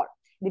beginning of war,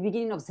 the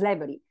beginning of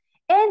slavery.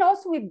 And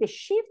also with the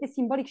shift, the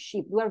symbolic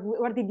shift, where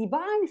the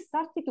divine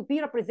started to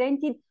be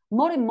represented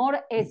more and more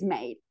as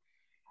male.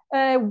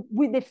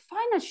 With the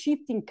final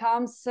shifting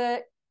comes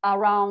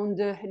around,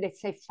 let's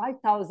say,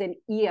 5,000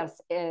 years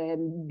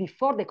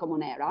before the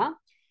Common Era,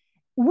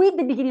 with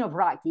the beginning of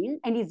writing.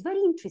 And it's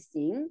very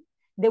interesting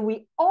that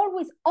we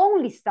always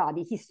only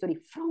study history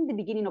from the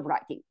beginning of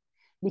writing,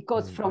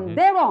 because from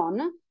there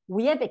on,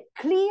 we have a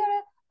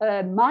clear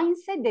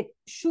mindset that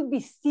should be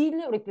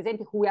still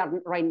representing who we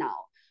are right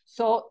now.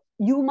 So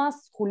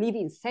humans who live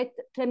in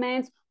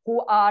settlements,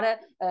 who are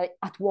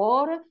at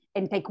war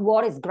and take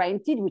war as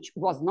granted, which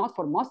was not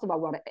for most of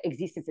our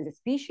existence as a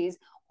species,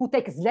 who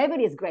take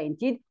slavery as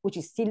granted, which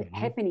is still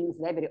happening in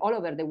slavery all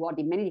over the world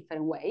in many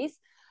different ways,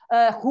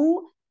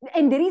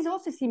 and there is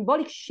also a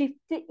symbolic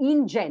shift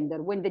in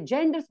gender, when the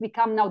genders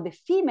become now the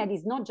female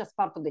is not just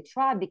part of the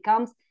tribe,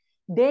 becomes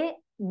the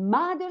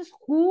mothers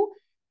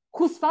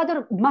whose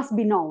father must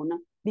be known.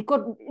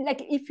 Because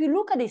like if you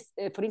look at this,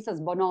 for instance,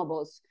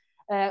 bonobos,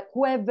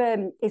 who have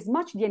as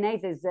much DNA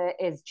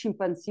as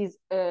chimpanzees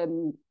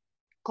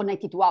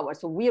connected to ours.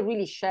 So we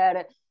really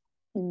share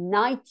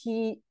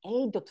 98.5,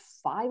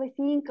 I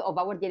think, of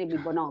our DNA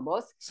with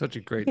bonobos. Such a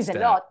great It's stat. a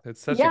lot.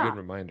 It's such a good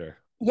reminder.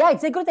 Yeah,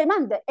 it's a good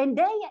reminder. And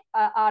they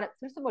are,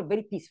 first of all,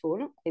 very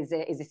peaceful as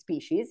a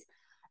species.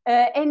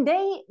 And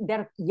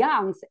their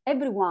youngs,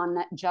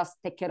 everyone just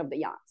take care of the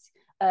youngs.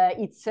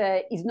 It's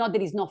not,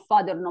 there is no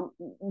father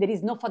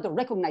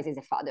recognized as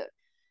a father.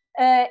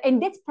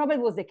 And that probably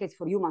was the case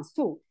for humans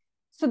too.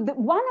 So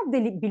one of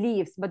the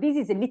beliefs, but this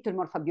is a little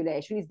more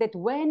fabulation, is that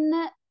when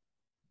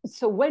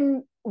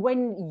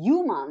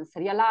humans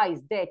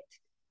realized that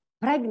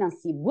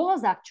pregnancy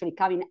was actually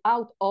coming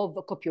out of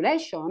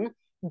copulation,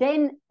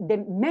 then the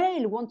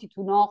male wanted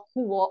to know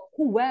who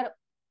were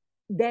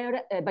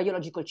their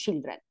biological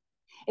children.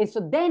 And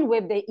so then we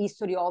have the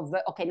history of,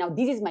 okay, now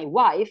this is my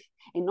wife,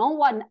 and no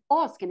one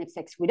else can have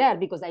sex with her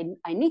because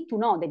I need to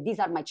know that these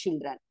are my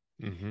children.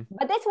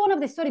 But that's one of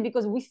the stories,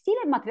 because we still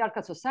have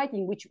matriarchal society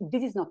in which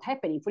this is not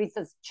happening. For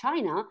instance,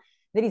 China,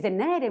 there is an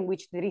area in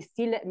which there is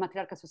still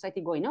matriarchal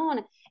society going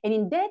on. And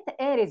in that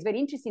area, it's very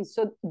interesting.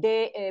 So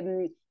the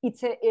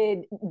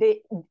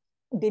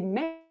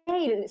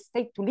male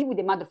stay to live with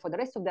the mother for the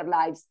rest of their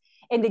lives.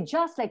 And they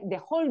just like the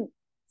whole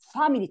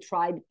family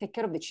tribe take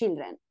care of the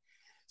children.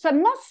 So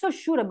I'm not so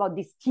sure about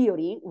this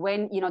theory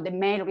when, the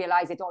male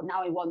realizes, oh,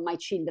 now I want my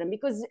children,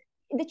 because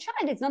the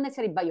child is not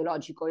necessarily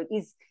biological.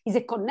 It's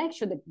a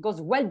connection that goes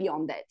well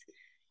beyond that.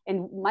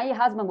 And my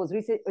husband was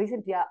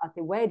recently at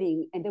a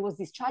wedding, and there was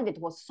this child that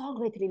was so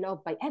greatly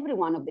loved by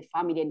everyone of the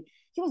family. And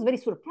he was very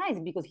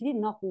surprised because he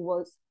didn't know who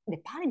was the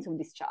parents of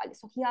this child.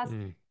 So he asked,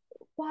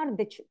 who are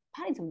the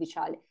parents of the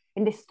child?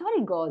 And the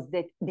story goes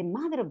that the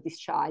mother of this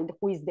child,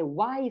 who is the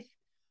wife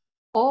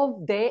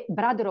of the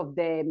brother of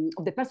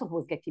the person who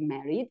was getting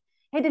married,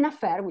 had an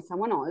affair with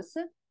someone else.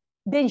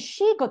 Then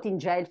she got in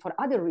jail for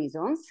other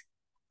reasons.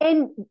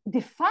 And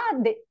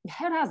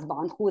her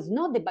husband, who was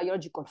not the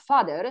biological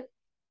father,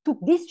 took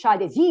this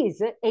child as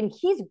his, and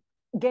he is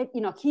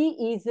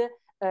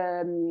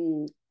how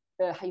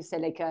you say,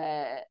 like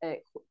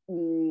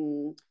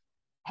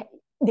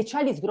the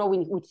child is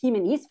growing with him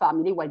and his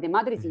family while the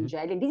mother is in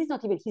jail, and this is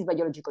not even his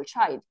biological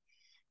child,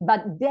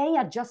 but they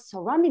are just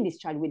surrounding this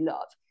child with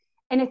love.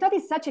 And I thought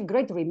it's such a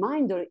great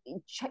reminder.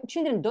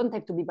 Children don't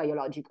have to be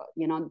biological.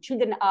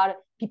 Children are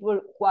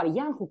people who are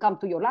young, who come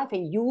to your life,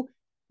 and you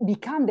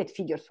become that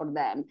figure for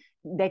them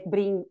that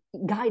bring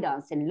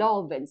guidance and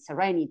love and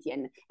serenity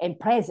and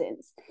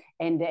presence.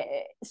 And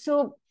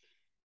so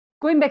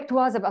going back to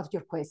us about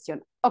your question.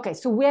 Okay,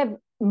 so we have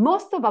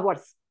most of our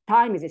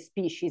time as a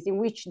species in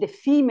which the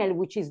female,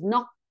 which is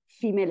not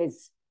female,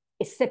 is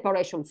a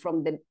separation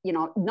from the,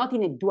 not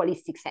in a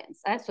dualistic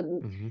sense.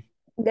 So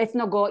let's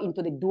not go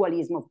into the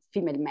dualism of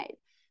female-male,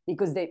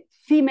 because the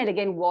female,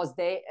 again, was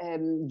the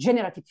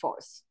generative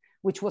force,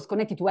 which was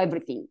connected to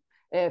everything.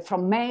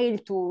 From male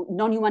to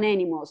non-human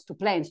animals to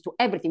plants to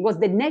everything, was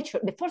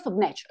the force of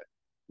nature.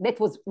 That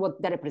was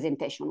what the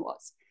representation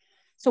was.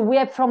 So we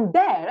have from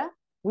there,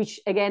 which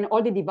again,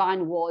 all the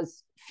divine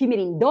was female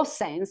in those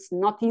sense,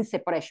 not in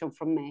separation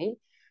from male,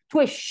 to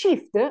a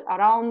shift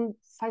around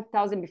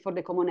 5,000 before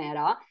the Common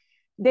Era,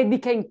 that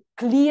became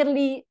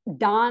clearly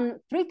done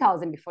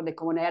 3,000 before the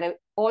Common Era,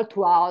 all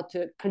throughout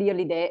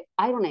clearly the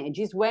Iron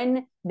Ages,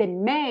 when the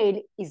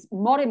male is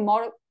more and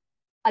more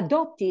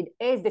adopted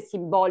as the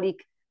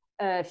symbolic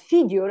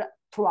figure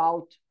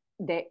throughout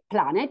the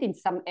planet. In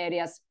some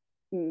areas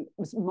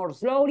more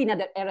slowly, in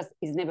other areas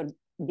it's never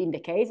been the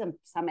case, and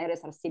some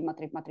areas are still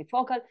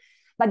matrifocal,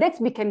 but that's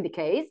became the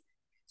case.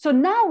 So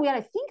now we are,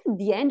 I think, at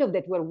the end of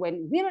that, where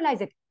when we realize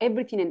that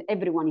everything and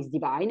everyone is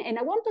divine. And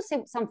I want to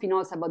say something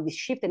else about this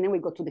shift, and then we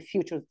go to the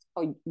future,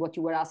 or what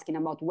you were asking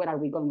about, where are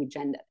we going with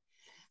gender?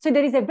 So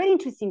there is a very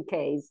interesting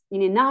case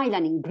in an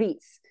island in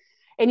Greece.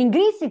 And in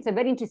Greece, it's a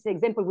very interesting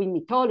example with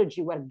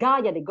mythology, where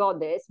Gaia, the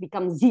goddess,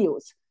 becomes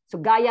Zeus. So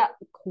Gaia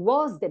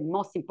was the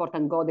most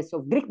important goddess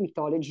of Greek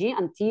mythology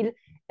until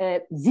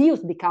Zeus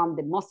became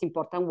the most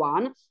important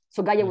one.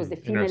 So Gaia was the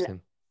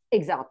female.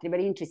 Exactly,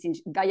 very interesting.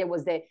 Gaia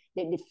was the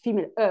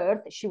female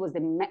earth. She was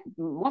the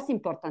most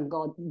important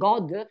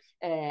god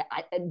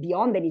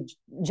beyond any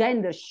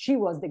gender. She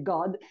was the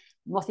god,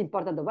 most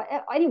important of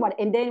anyone.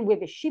 And then we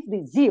have a shift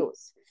with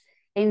Zeus.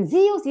 And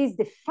Zeus is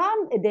the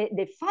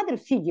father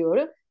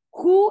figure,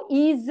 who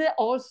is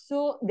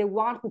also the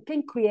one who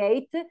can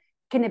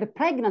have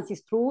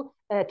pregnancies through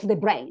to the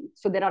brain.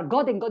 So there are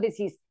gods and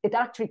goddesses that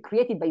are actually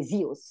created by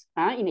Zeus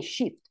in a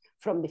shift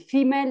from the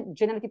female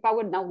generative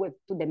power now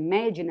to the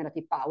male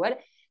generative power.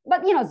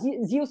 But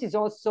Zeus is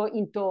also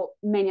into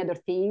many other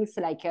things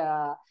like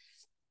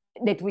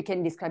that we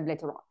can describe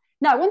later on.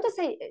 Now, I want to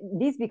say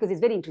this because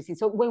it's very interesting.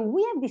 So when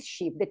we have this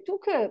shift that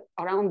took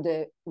around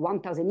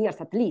 1,000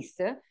 years at least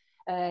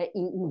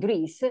in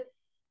Greece,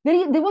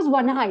 there was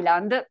one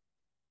island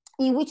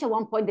in which at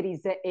one point there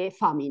is a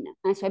famine.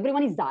 And so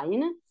everyone is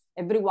dying.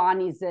 Everyone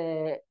is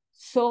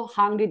so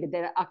hungry that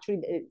there are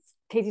actually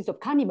cases of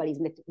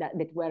cannibalism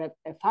that were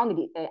found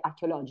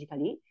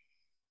archaeologically.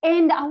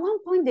 And at one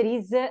point there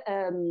is a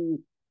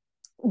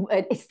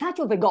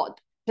statue of a god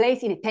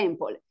placed in a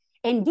temple.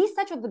 And this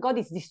statue of the god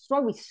is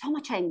destroyed with so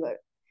much anger.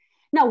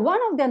 Now, one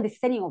of the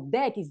understanding of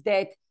that is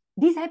that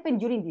this happened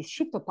during this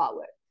shift of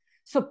power.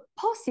 So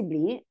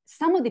possibly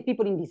some of the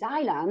people in this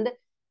island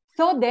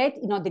thought that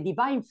the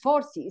divine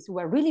forces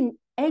were really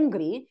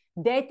angry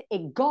that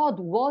a god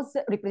was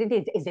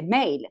represented as a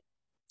male.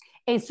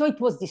 And so it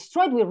was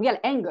destroyed with real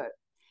anger.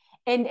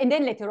 And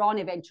then later on,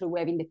 eventually, we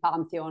have in the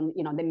pantheon,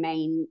 the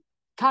main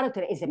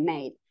character is a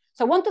male.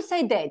 So I want to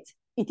say that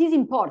it is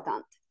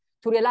important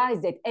to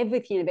realize that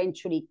everything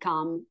eventually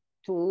comes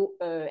to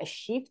a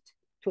shift,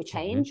 to a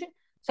change. Mm-hmm.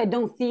 So I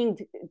don't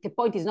think the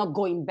point is not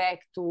going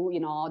back to,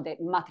 the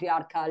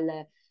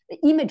matriarchal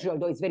imagery,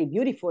 although it's very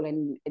beautiful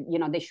and,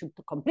 they should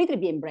completely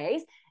be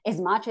embraced, as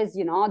much as,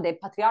 the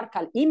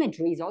patriarchal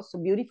imagery is also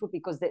beautiful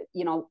because,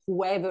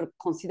 whoever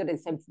considers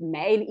themselves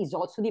male is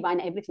also divine.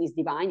 Everything is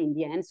divine in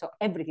the end. So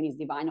everything is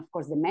divine, of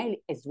course, the male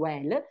as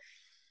well.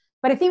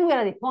 But I think we're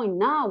at the point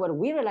now where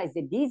we realize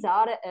that these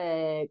are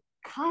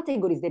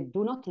categories that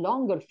do not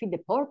longer fit the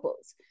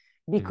purpose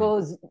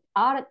because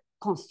our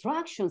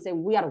constructions,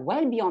 and we are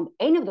well beyond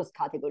any of those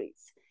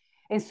categories.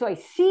 And so I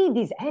see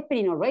this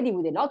happening already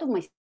with a lot of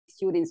my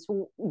students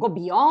who go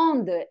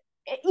beyond,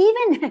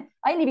 even,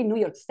 I live in New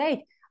York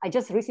State. I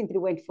just recently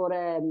went for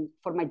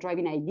my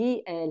driving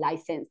ID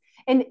license.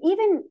 And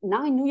even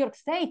now in New York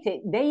State,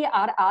 they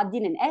are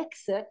adding an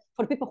X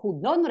for people who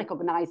don't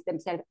recognize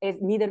themselves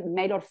as neither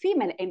male or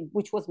female, and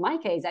which was my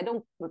case. I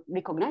don't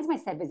recognize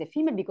myself as a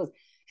female because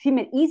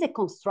female is a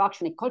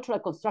construction, a cultural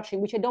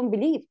construction, which I don't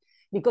believe,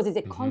 because it's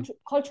a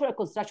cultural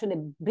construction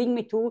that bring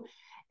me to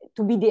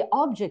be the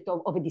object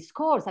of a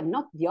discourse. I'm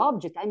not the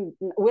object.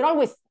 We're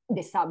always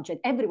the subject.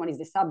 Everyone is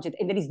the subject,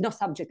 and there is no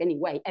subject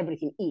anyway.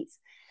 Everything is.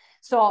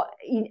 So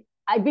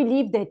I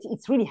believe that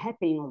it's really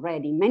happening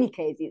already in many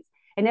cases.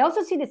 And I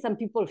also see that some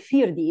people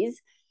fear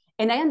this,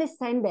 and I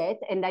understand that,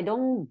 and I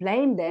don't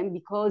blame them,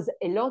 because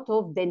a lot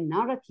of the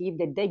narrative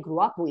that they grew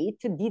up with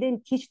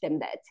didn't teach them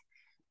that.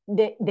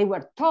 They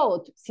were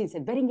taught since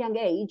a very young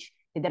age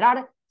that there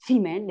are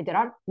female, that there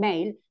are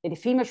male, that the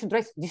female should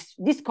dress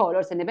these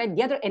colors, and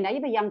the other. And I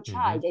have a young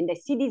child, and I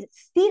see this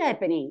still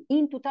happening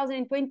in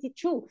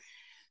 2022.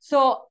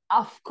 So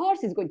of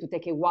course it's going to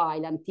take a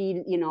while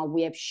until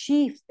we have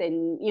shift,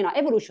 and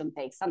evolution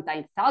takes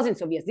sometimes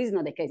thousands of years. This is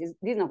not the case. This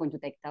is not going to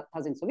take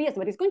thousands of years,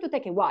 but it's going to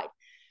take a while.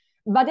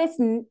 But that's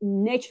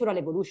natural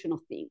evolution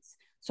of things.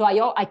 So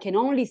I can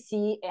only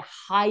see a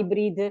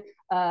hybrid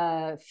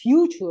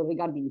future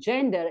regarding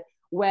gender,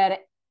 where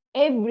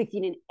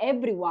everything and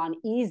everyone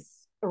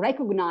is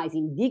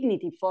recognizing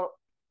dignity for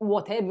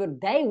whatever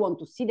they want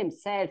to see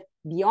themselves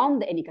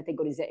beyond any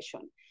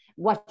categorization.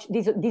 What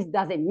this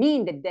doesn't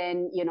mean that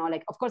then,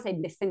 of course, I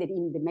understand that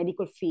in the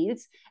medical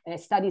fields,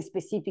 studying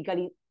specific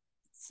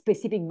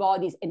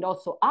bodies and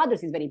also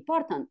others is very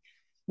important,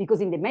 because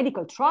in the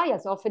medical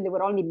trials, often they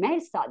were only male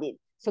studied.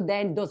 So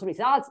then those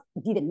results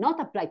did not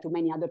apply to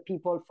many other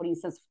people, for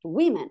instance, to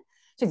women.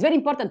 So it's very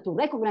important to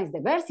recognize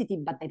diversity,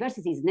 but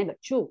diversity is never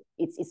true.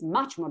 It's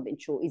much more than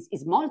true.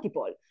 It's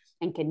multiple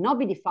and cannot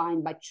be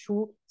defined by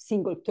two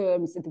single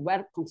terms that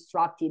were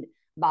constructed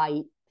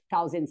by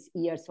thousands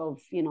of years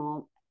of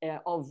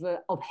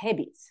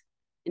habits.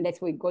 And that's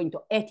where we go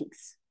into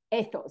ethics.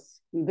 Ethos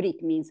in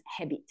Greek means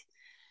habit.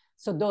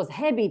 So those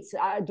habits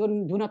do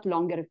not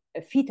longer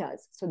fit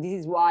us. So this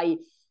is why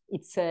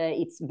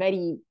it's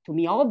very, to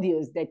me,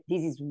 obvious that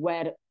this is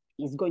where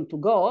it's going to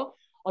go.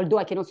 Although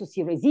I can also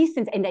see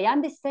resistance, and I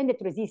understand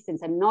that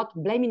resistance. I'm not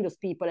blaming those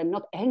people. I'm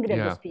not angry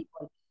at those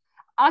people.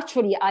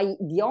 Actually,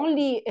 the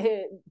only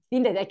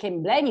thing that I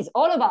can blame is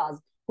all of us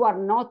who are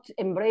not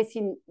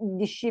embracing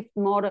this shift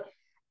more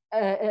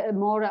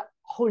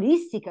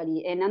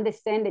holistically, and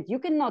understand that you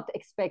cannot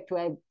expect to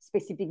have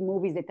specific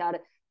movies that are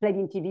played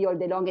in TV all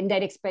day long and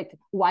then expect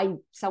why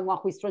someone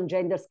who is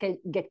transgender can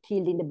get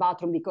killed in the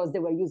bathroom because they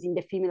were using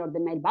the female or the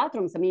male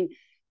bathrooms. I mean,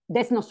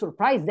 there's no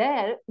surprise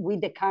there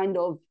with the kind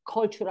of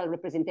cultural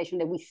representation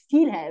that we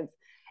still have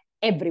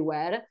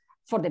everywhere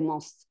for the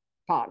most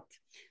part.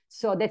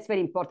 So that's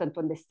very important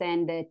to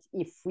understand that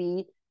if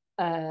we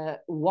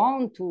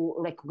want to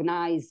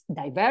recognize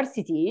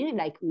diversity,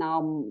 like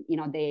now,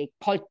 the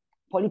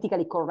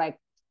politically correct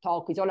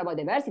talk is all about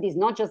diversity. It's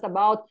not just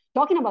about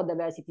talking about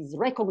diversity, it's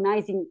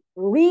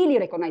really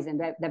recognizing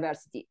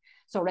diversity.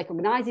 So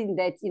recognizing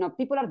that,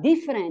 people are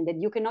different, that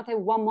you cannot have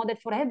one model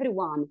for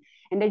everyone,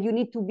 and that you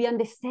need to be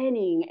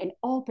understanding and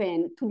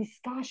open to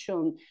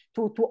discussion,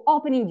 to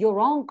opening your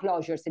own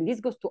closures. And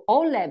this goes to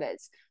all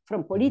levels,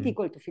 from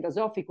political to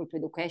philosophical to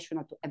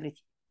educational to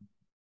everything.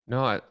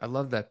 No, I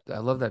love that. I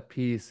love that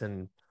piece.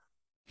 And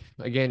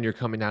again, you're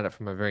coming at it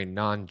from a very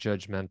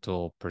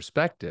non-judgmental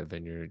perspective,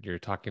 and you're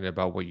talking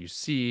about what you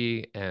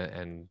see,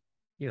 and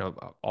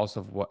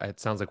also what it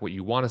sounds like what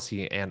you want to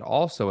see, and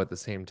also at the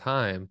same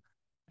time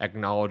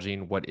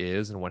acknowledging what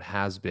is and what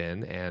has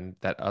been, and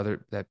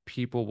that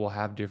people will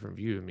have different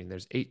views. I mean,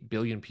 there's 8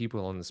 billion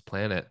people on this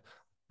planet.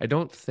 I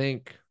don't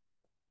think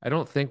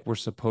we're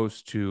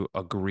supposed to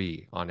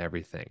agree on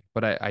everything,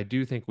 but I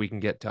do think we can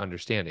get to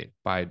understanding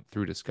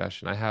through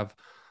discussion. I have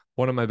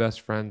one of my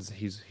best friends,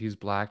 he's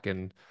Black,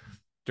 and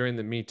during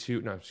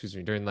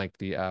during like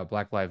the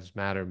Black Lives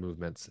Matter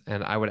movements,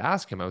 and I would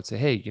ask him, I would say,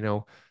 hey,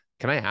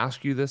 can I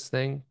ask you this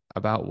thing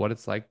about what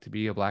it's like to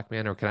be a Black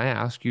man? Or can I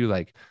ask you,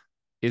 like,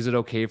 is it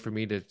okay for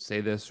me to say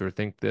this or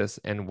think this?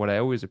 And what I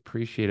always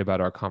appreciate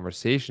about our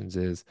conversations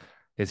is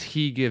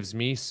he gives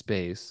me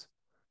space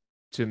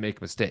to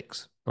make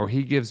mistakes, or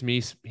he gives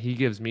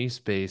me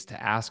space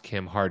to ask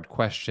him hard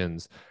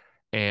questions,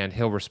 and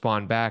he'll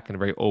respond back in a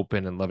very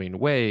open and loving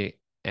way.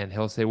 And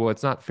he'll say, well,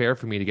 it's not fair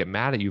for me to get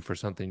mad at you for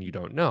something you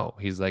don't know.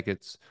 He's like,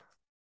 it's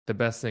the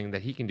best thing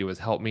that he can do is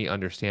help me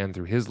understand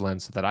through his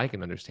lens so that I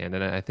can understand.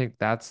 And I think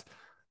that's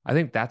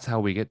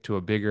how we get to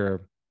a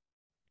bigger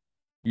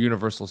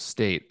universal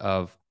state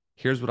of,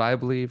 here's what I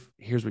believe,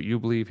 here's what you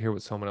believe, here's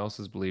what someone else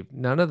has believed.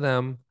 None of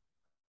them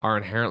are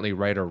inherently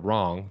right or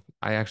wrong.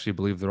 I actually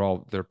believe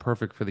they're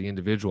perfect for the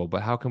individual,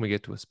 but how can we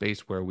get to a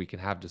space where we can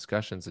have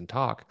discussions and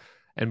talk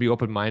and be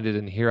open-minded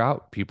and hear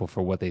out people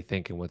for what they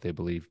think and what they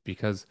believe?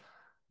 Because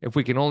if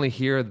we can only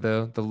hear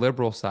the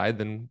liberal side,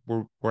 then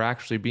we're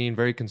actually being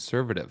very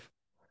conservative.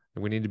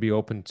 And we need to be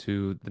open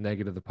to the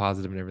negative, the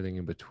positive, and everything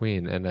in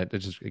between. And I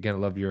just,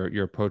 again, love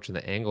your approach and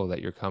the angle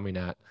that you're coming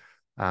at.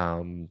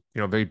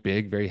 Very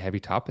big, very heavy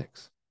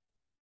topics.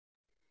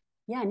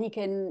 Yeah, Nick,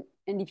 and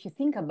if you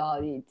think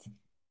about it,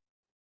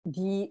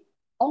 the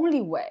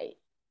only way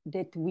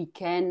that we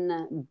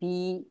can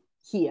be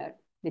here,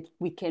 that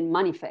we can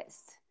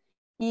manifest,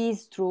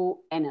 is through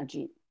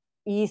energy,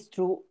 is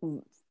through,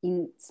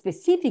 in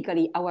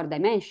specifically our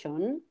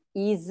dimension,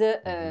 is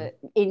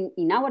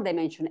in our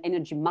dimension,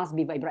 energy must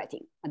be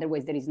vibrating.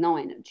 Otherwise, there is no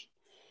energy.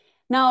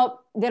 Now,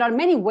 there are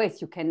many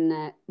ways you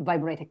can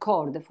vibrate a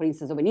chord, for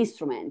instance, of an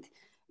instrument.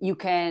 You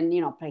can,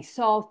 play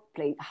soft,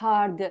 play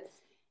hard.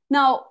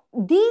 Now,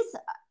 this,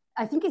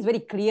 I think, is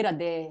very clear at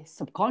the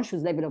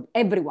subconscious level of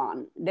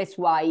everyone. That's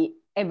why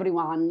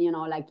everyone,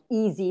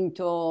 is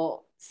into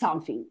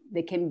something.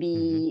 There can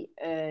be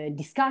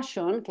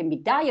discussion, can be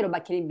dialogue,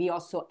 but can be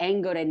also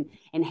anger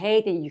and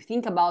hate. And you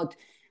think about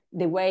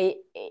the way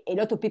a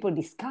lot of people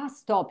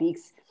discuss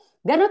topics.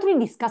 They're not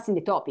really discussing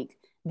the topic.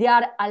 They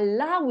are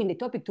allowing the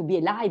topic to be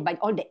alive by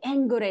all the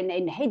anger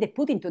and hate they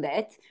put into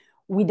that,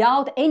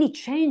 without any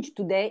change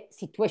to the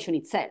situation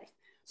itself.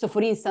 So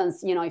for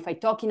instance, if I'm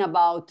talking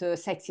about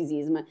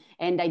sexism,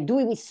 and I do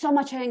it with so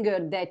much anger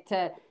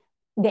that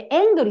the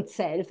anger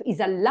itself is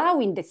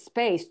allowing the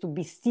space to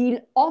be still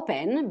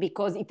open,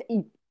 because it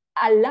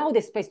allows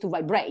the space to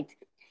vibrate.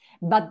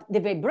 But the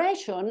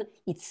vibration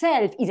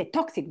itself is a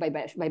toxic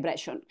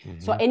vibration.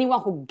 So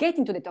anyone who gets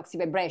into the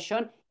toxic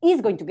vibration is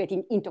going to get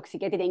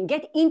intoxicated and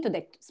get into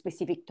that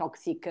specific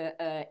toxic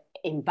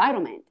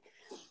environment.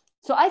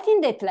 So I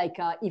think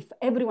that if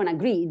everyone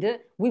agreed,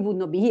 we would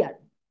not be here.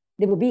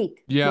 They would be it.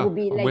 Yeah, they would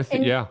be I'm with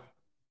it. Yeah.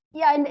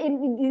 Yeah,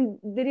 and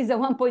there is at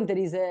one point, there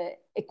is a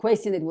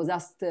question that was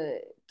asked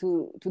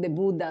to the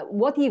Buddha.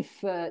 What if,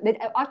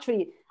 that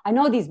actually, I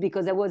know this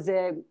because I was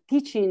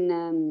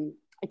teaching,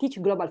 I teach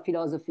global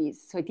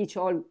philosophies. So I teach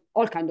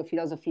all kinds of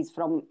philosophies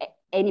from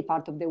any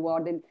part of the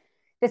world. And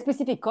the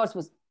specific course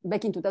was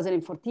back in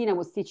 2014, I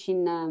was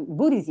teaching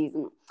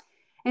Buddhism.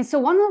 And so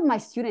one of my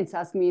students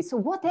asked me, so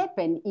what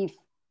happened if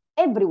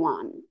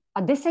everyone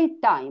at the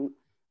same time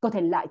got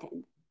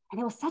enlightened?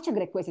 And it was such a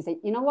great question. He said,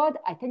 you know what?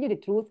 I tell you the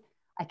truth,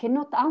 I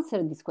cannot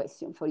answer this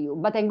question for you,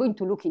 but I'm going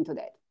to look into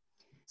that.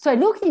 So I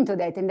looked into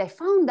that and I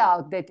found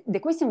out that the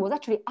question was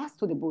actually asked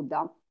to the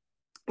Buddha.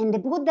 And the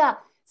Buddha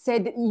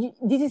said,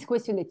 this is a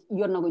question that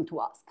you're not going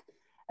to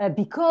ask.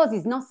 Because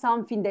it's not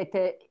something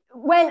that,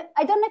 well,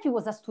 I don't know if it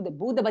was asked to the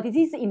Buddha, but it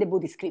is in the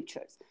Buddhist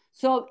scriptures.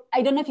 So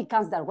I don't know if it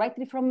comes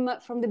directly from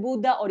the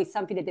Buddha or it's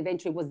something that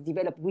eventually was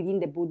developed within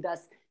the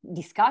Buddha's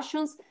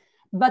discussions.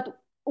 But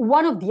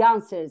one of the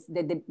answers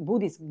that the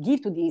Buddhists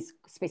give to this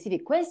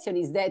specific question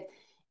is that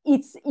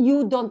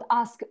you don't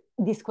ask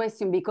this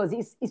question because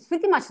it's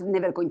pretty much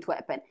never going to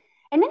happen.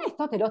 And then I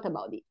thought a lot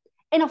about it.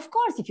 And of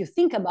course, if you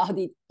think about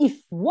it,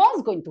 if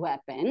was going to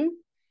happen,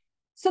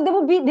 so there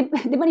would be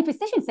the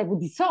manifestation itself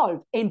would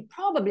dissolve, and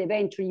probably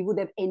eventually you would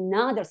have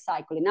another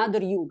cycle,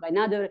 another yuga,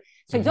 another.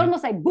 So it's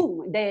almost like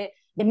boom, the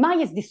Maya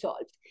is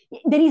dissolved.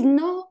 There is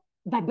no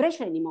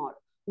vibration anymore.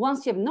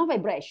 Once you have no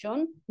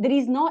vibration, there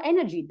is no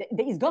energy.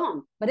 That is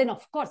gone. But then,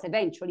 of course,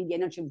 eventually the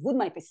energy would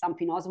manifest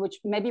something else, which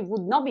maybe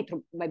would not be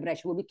through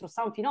vibration, would be through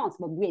something else,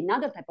 but would be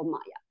another type of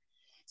Maya.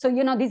 So,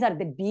 these are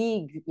the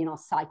big,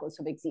 cycles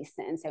of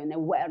existence and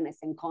awareness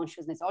and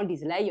consciousness, all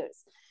these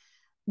layers.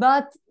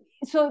 But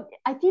so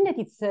I think that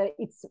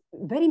it's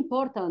very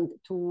important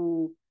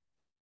to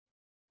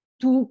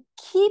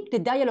keep the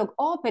dialogue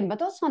open,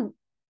 but also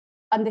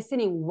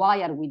understanding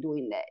why are we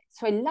doing that.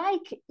 So I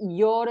like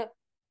your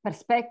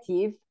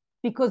perspective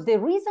because the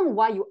reason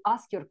why you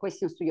ask your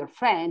questions to your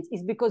friends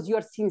is because you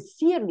are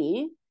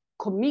sincerely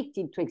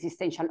committed to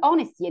existential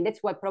honesty, and that's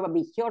why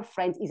probably your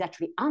friends is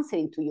actually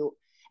answering to you.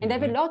 And I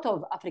have a lot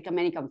of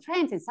African-American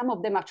friends, and some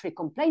of them actually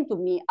complain to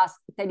me,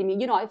 telling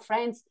me, I have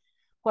friends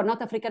who are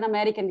not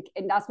African-American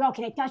and ask, well,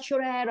 can I touch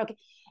your hair? Okay.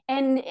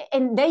 And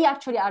they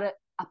actually are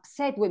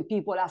upset when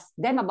people ask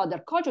them about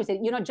their culture. Say,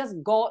 just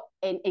go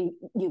and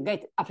you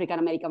get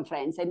African-American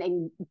friends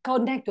and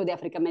connect to the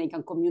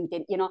African-American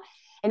community,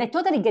 And I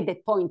totally get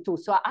that point too.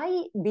 So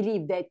I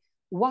believe that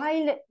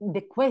while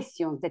the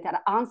questions that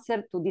are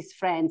answered to these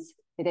friends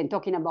that I'm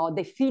talking about,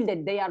 they feel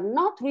that they are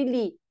not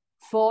really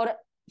for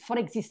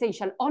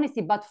existential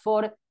honesty, but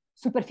for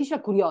superficial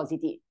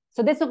curiosity.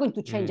 So that's not going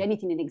to change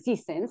anything in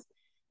existence.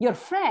 Your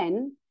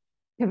friend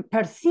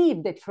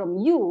perceive that from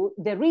you,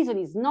 the reason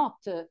is not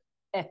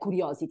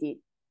curiosity,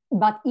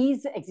 but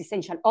is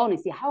existential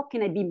honesty. How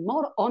can I be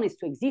more honest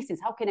to existence?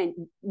 How can I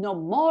know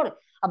more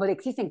about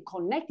existence,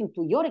 connecting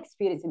to your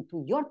experience and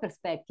to your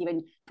perspective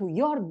and to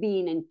your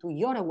being and to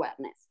your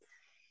awareness?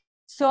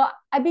 So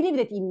I believe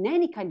that in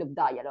any kind of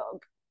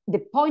dialogue, the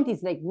point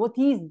is like, what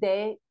is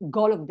the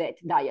goal of that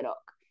dialogue?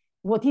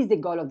 What is the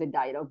goal of the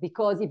dialogue?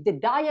 Because if the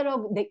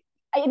dialogue,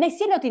 and I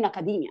see that in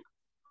academia,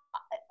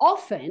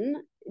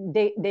 often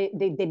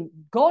the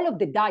goal of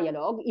the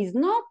dialogue is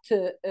not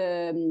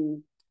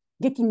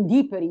getting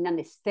deeper in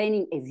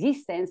understanding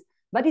existence,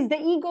 but it's the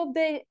ego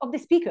of the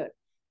speaker,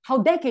 how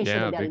they can show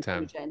that they're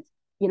intelligent,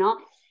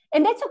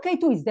 and that's okay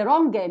too. It's the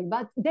wrong game,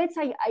 but that's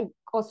I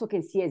also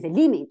can see as a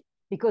limit,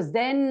 because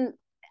then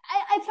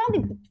I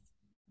found it.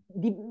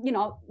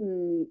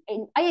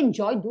 And I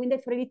enjoy doing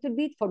that for a little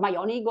bit. For my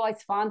own ego,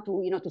 it's fun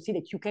to see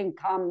that you can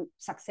come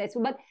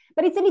successful. But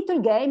it's a little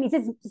game. It's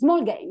a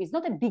small game. It's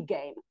not a big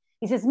game.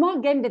 It's a small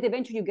game that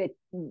eventually you get,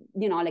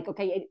 like,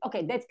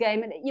 okay, that's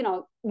game. And,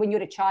 when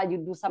you're a child, you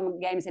do some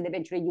games and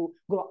eventually you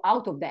grow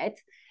out of that.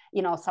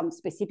 Some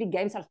specific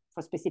games are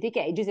for specific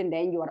ages, and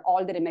then you are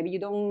older and maybe you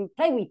don't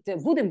play with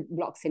wooden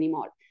blocks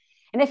anymore.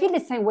 And I feel the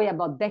same way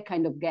about that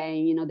kind of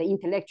game, the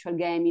intellectual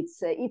game.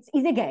 It's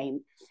a game,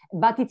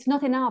 but it's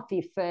not enough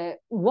if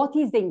what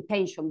is the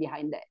intention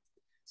behind that?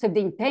 So if the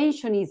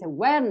intention is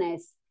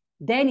awareness,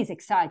 then it's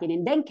exciting,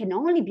 and then can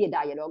only be a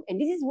dialogue. And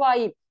this is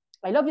why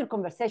I love your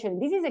conversation.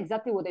 This is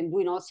exactly what I'm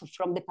doing also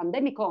from the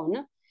pandemic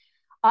on.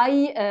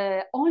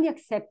 I only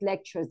accept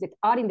lectures that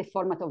are in the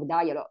format of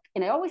dialogue.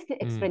 And I always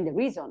explain the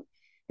reason.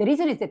 The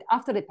reason is that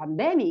after the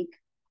pandemic,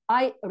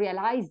 I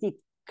realized it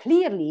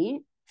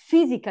clearly,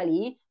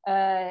 physically,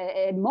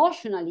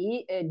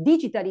 emotionally,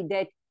 digitally,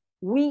 that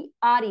we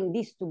are in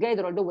this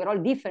together, although we're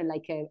all different,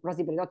 like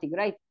Rosie Bredotti,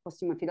 great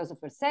Posthuman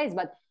philosopher, says,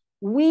 but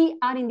we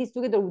are in this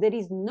together. There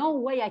is no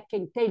way I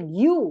can tell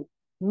you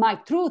my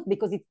truth,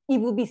 because it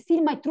would be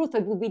still my truth,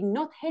 it would be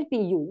not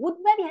helping you. Would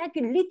maybe help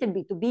you a little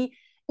bit to be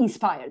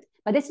inspired,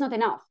 but that's not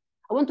enough.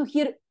 I want to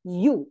hear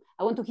you.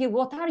 I want to hear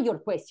what are your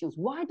questions.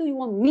 Why do you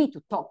want me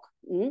to talk?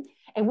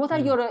 And what are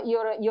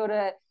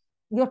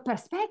your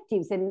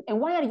perspectives, and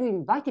why are you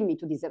inviting me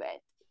to this event?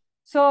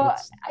 So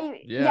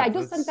I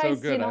do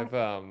sometimes, so good.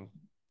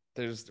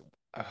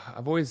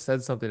 I've always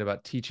said something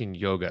about teaching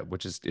yoga,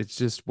 which is, it's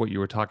just what you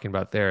were talking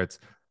about there.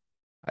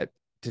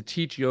 To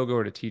teach yoga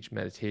or to teach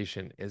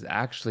meditation is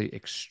actually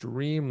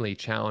extremely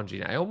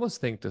challenging. I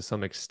almost think to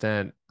some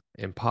extent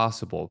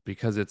impossible,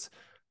 because it's,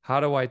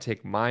 how do I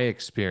take my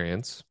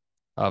experience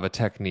of a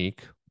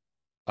technique,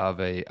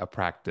 of a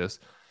practice,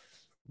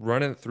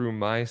 run it through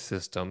my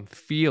system,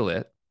 feel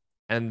it,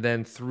 and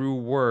then through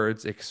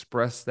words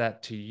express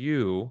that to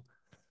you,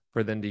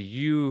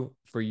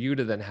 for you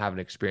to then have an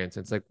experience.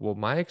 It's like, well,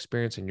 my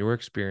experience and your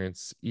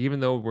experience,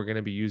 even though we're going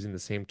to be using the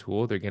same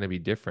tool, they're going to be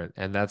different.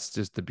 And that's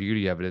just the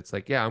beauty of it. It's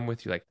like, yeah, I'm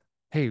with you. Like,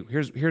 hey,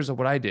 here's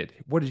what I did.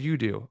 What did you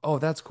do? Oh,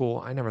 that's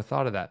cool. I never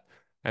thought of that.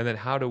 And then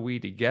how do we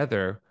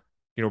together,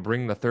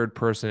 bring the third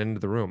person into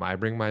the room? I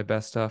bring my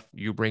best stuff,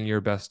 you bring your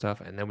best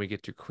stuff, and then we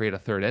get to create a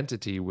third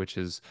entity, which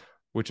is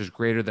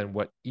greater than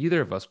what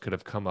either of us could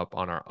have come up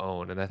on our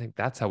own. And I think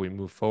that's how we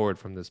move forward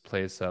from this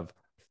place of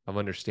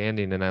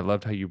understanding. And I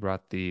loved how you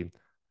brought the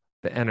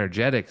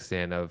energetics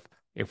in of,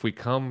 if we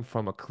come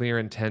from a clear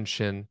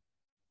intention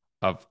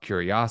of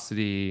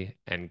curiosity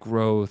and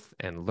growth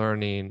and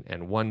learning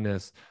and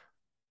oneness,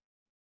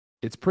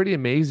 it's pretty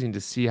amazing to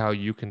see how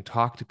you can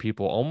talk to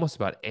people almost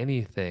about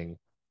anything,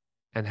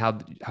 and how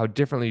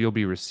differently you'll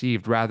be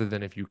received, rather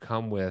than if you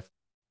come with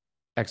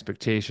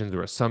expectations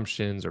or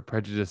assumptions or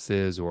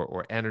prejudices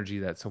or energy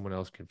that someone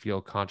else can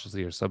feel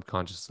consciously or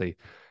subconsciously.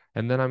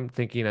 And then I'm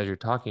thinking, as you're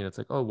talking, it's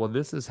like, oh, well,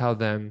 this is how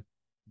then,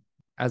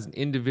 as an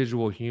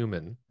individual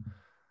human,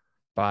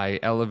 by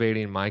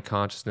elevating my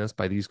consciousness,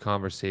 by these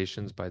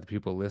conversations, by the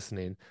people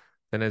listening,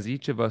 then as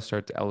each of us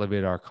start to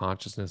elevate our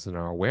consciousness and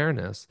our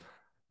awareness,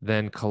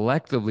 then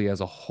collectively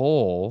as a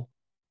whole,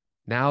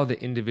 now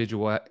the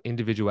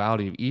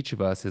individuality of each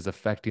of us is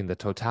affecting the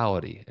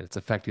totality, and it's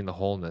affecting the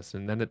wholeness.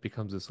 And then it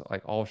becomes this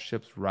like all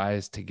ships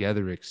rise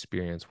together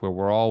experience, where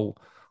we're all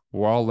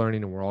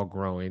learning and we're all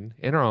growing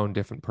in our own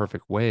different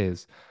perfect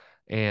ways.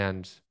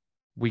 And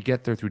we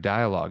get there through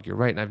dialogue. You're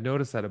right. And I've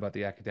noticed that about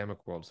the academic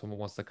world. Someone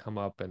wants to come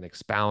up and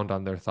expound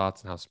on their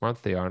thoughts and how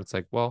smart they are. And it's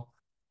like, well,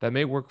 that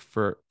may work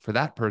for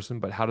that person,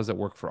 but how does it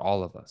work for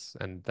all of us?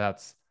 And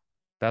that's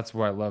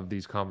where I love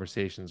these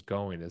conversations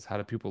going, is how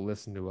do people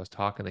listen to us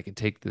talk, and they can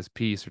take this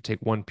piece or take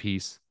one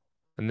piece,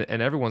 and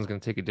everyone's going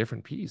to take a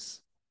different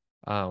piece,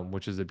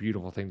 which is a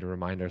beautiful thing to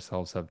remind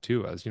ourselves of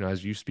too. As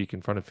you speak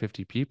in front of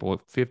 50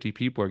 people, 50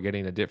 people are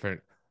getting a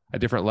different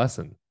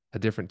lesson, a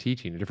different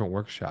teaching, a different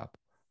workshop.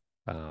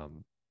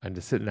 And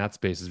to sit in that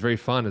space is very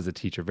fun as a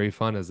teacher, very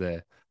fun as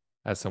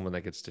someone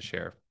that gets to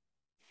share.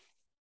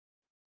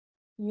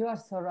 You are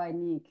so right,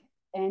 Nick.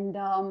 And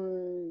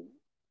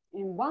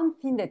one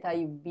thing that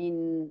I've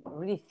been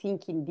really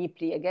thinking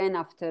deeply again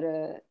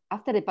after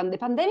the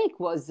pandemic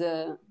was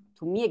to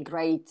me a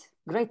great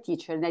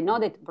teacher, and I know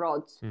that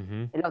brought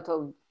Mm-hmm. a lot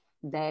of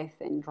death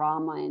and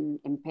drama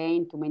and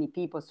pain to many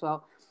people.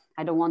 So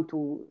I don't want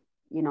to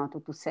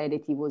to say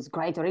that he was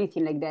great or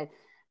anything like that.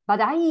 But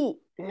I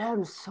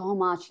learned so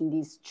much in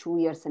these 2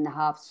 years and a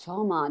half,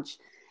 so much,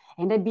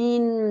 and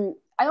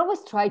I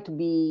always try to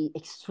be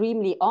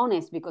extremely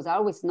honest, because I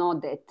always know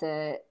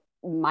that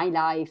my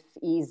life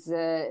is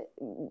the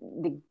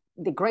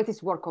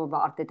greatest work of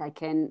art that I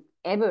can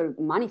ever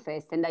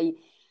manifest. And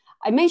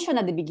I mentioned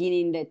at the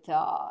beginning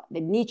that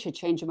Nietzsche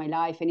changed my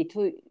life, and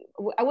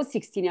I was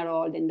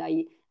 16-year-old, and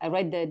I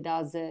read that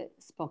Das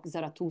Spoke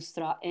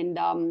Zarathustra, and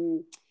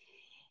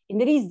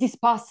there is this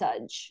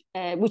passage,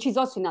 which is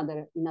also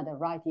in other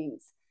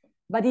writings,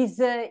 but is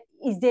the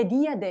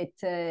idea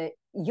that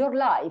your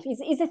life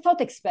is a thought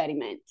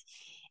experiment,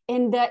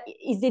 and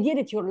is the idea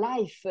that your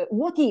life,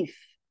 what if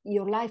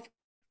your life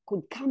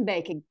could come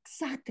back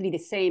exactly the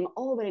same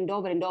over and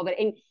over and over?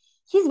 And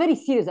he's very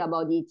serious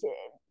about it.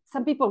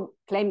 Some people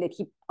claim that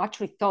he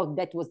actually thought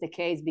that was the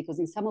case, because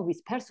in some of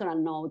his personal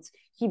notes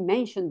he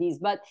mentioned this,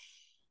 but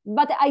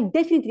I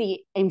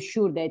definitely am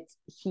sure that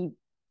he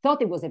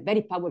thought it was a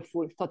very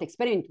powerful thought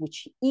experiment,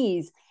 which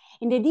is.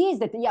 And the idea is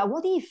that, yeah,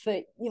 what if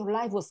your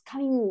life was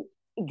coming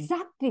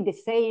exactly the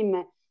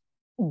same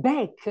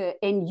back,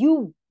 and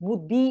you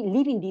would be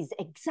living this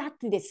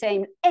exactly the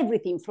same,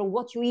 everything from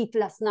what you eat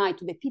last night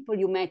to the people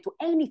you met to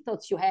any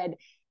thoughts you had,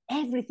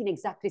 everything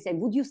exactly the same?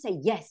 Would you say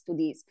yes to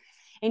this?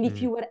 And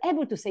if you were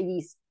able to say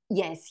this,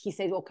 yes, he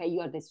said, okay,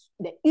 you are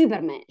the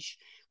Übermensch,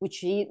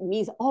 which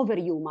means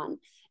overhuman,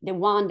 the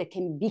one that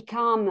can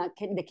become,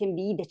 that can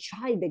be the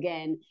child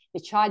again.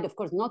 The child, of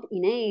course, not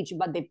in age,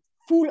 but the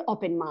full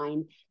open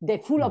mind, the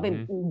full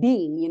open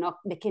being,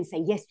 that can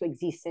say yes to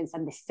existence,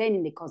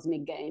 understanding the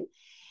cosmic game.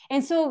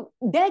 And so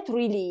that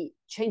really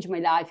changed my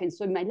life. And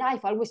so in my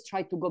life, I always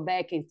try to go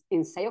back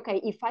and say,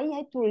 okay, if I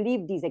had to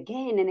live this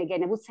again and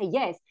again, I would say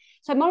yes.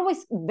 So I'm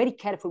always very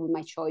careful with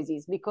my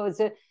choices, because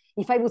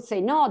if I would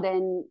say no,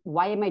 then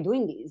why am I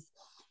doing this?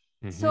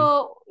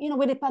 So,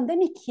 when the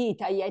pandemic hit,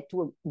 I had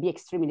to be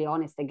extremely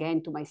honest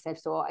again to myself.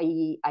 So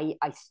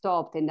I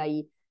stopped and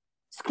I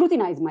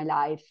scrutinized my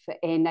life,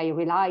 and I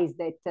realized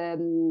that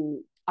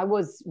I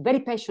was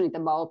very passionate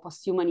about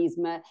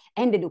posthumanism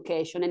and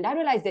education. And I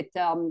realized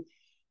that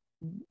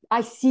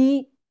I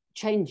see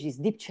changes,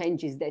 deep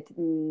changes that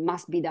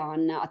must be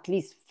done, at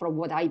least from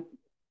what I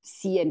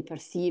see and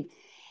perceive.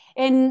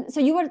 And so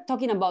you were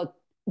talking about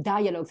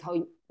dialogues,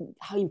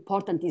 how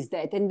important is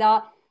that? And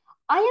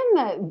I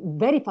am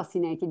very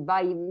fascinated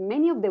by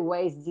many of the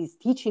ways these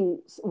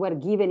teachings were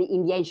given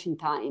in the ancient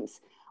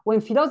times,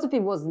 when philosophy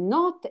was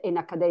not an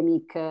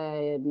academic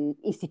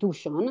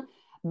institution,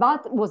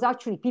 but was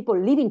actually people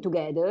living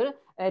together,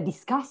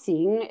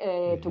 discussing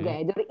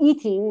together,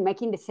 eating,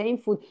 making the same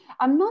food.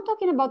 I'm not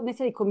talking about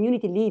necessarily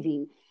community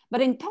living,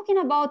 but I'm talking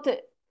about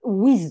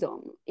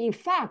wisdom. In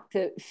fact,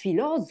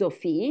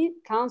 philosophy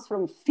comes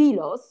from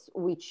philos,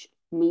 which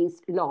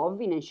means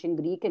love in ancient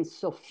Greek, and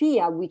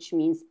Sophia, which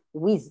means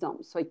wisdom.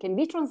 So it can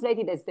be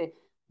translated as the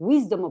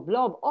wisdom of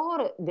love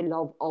or the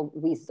love of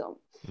wisdom.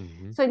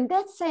 Mm-hmm. So in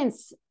that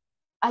sense,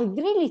 I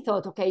really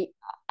thought, okay,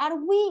 are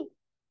we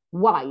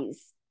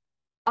wise?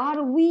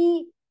 Are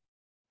we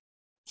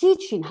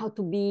teaching how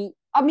to be?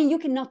 I mean, you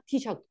cannot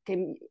teach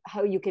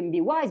how you can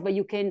be wise, but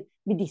you can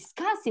be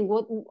discussing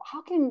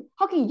how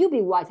can you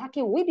be wise? How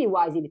can we be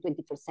wise in the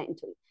 21st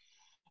century?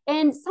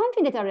 And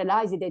something that I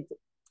realized is that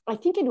I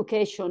think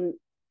education,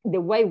 the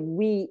way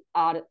we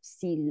are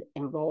still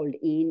enrolled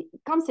in,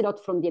 comes a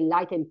lot from the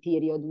Enlightened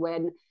period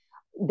when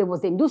there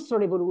was the Industrial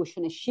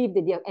Revolution, a shift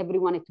that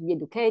everyone had to be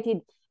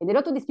educated, and a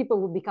lot of these people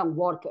would become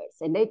workers,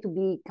 and they had to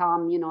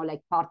become,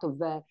 like part of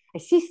a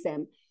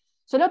system.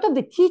 So a lot of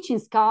the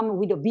teachings come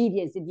with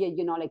obedience.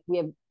 Like we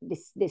have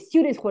the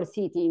students who are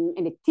sitting,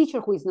 and the teacher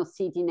who is not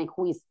sitting and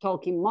who is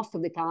talking most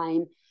of the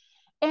time.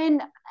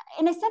 And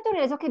I started to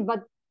realize, okay,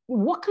 but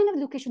what kind of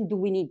education do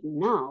we need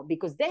now?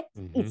 Because that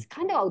it's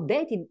kind of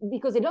outdated,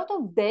 because a lot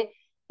of the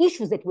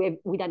issues that we have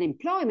with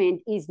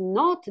unemployment is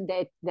not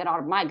that there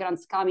are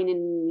migrants coming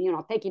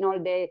and taking all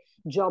the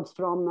jobs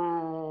from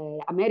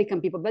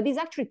American people, but it's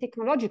actually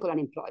technological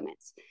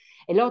unemployments.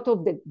 A lot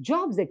of the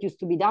jobs that used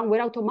to be done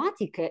were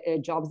automatic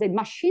jobs that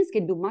machines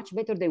can do much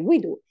better than we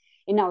do.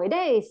 And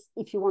nowadays,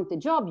 if you want a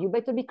job, you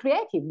better be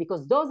creative,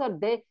 because those are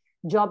the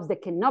jobs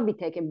that cannot be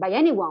taken by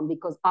anyone,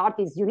 because art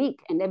is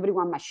unique and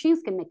machines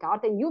can make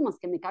art and humans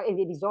can make art, and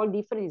it is all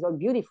different, it's all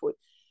beautiful.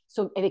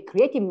 So a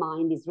creative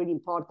mind is really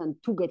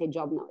important to get a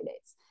job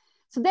nowadays.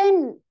 So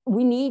then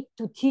we need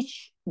to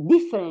teach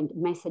different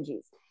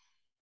messages.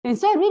 And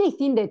so I really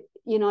think that,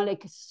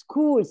 like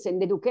schools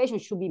and education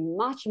should be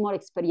much more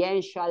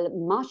experiential,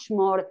 much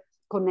more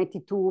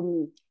connected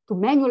to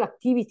manual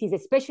activities,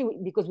 especially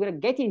because we're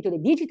getting into the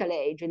digital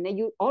age, and then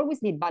you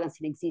always need balance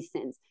in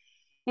existence.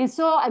 And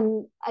so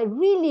I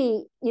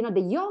really,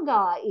 the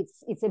yoga,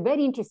 it's a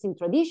very interesting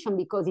tradition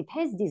because it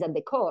has this at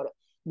the core,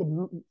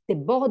 the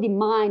body,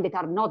 mind that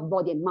are not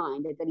body and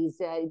mind, that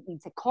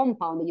it's a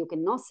compound that you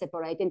cannot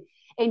separate.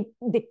 And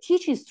the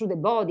teachings through the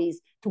bodies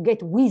to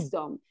get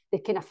wisdom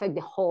that can affect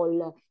the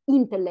whole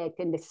intellect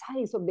and the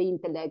science of the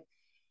intellect.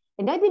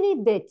 And I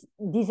believe that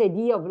this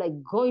idea of like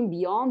going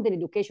beyond an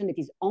education that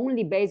is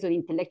only based on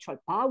intellectual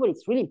power,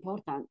 it's really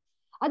important.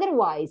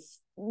 Otherwise,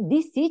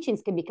 these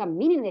teachings can become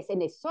meaningless.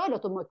 And I saw a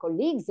lot of my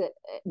colleagues,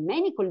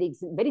 many colleagues,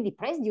 very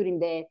depressed during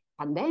the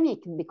pandemic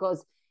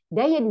because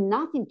they had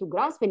nothing to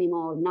grasp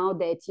anymore now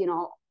that,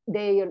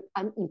 their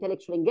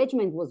intellectual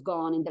engagement was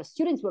gone and their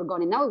students were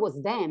gone, and now it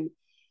was them.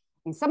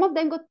 And some of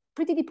them got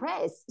pretty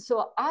depressed.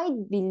 So I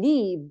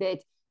believe that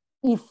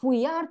if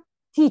we are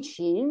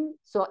teaching,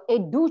 so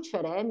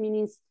educere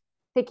means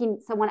taking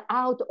someone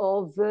out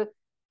of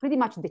pretty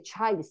much the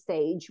child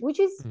stage, which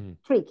is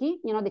tricky.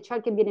 The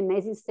child can be an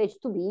amazing stage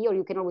to be, or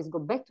you can always go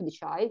back to the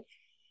child.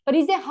 But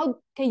is there how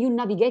can you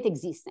navigate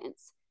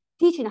existence?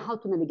 Teaching how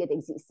to navigate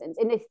existence.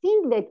 And I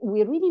think that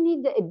we really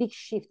need a big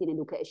shift in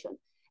education.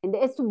 And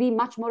there has to be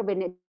much more of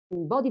an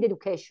embodied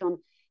education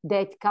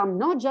that come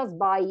not just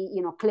by,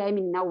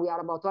 claiming now we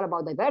are all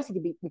about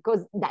diversity,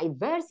 because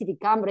diversity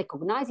come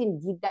recognizing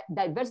the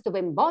diversity of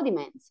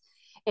embodiments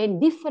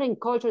and different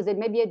cultures that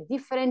maybe have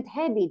different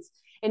habits.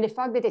 And the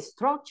fact that the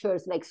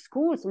structures like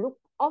schools look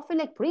often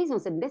like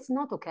prisons, and that's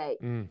not okay.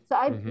 So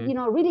I,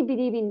 really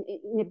believe in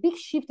a big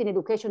shift in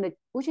education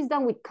which is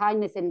done with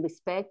kindness and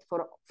respect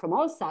from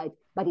all sides,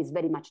 but it's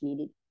very much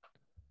needed.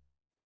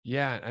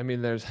 Yeah, I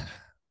mean,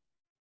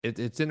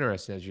 it's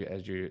interesting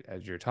as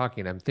you're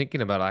talking. I'm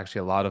thinking about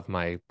actually a lot of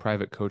my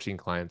private coaching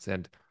clients,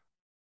 and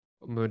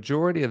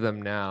majority of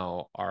them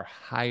now are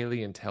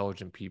highly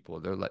intelligent people.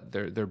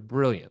 They're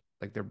brilliant,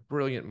 like they're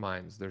brilliant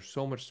minds. They're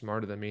so much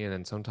smarter than me, and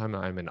then sometimes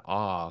I'm in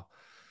awe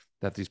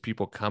that these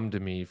people come to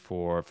me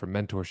for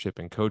mentorship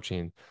and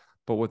coaching.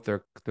 But what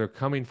they're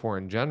coming for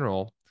in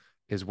general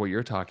is what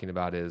you're talking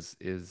about is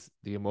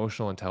the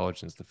emotional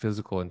intelligence, the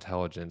physical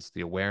intelligence,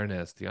 the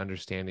awareness, the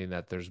understanding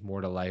that there's more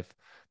to life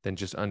than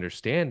just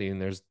understanding.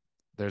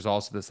 There's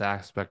also this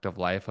aspect of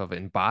life of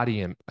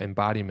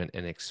embodiment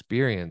and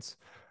experience.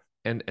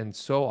 And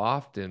so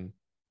often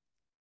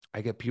I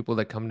get people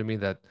that come to me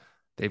that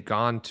they've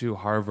gone to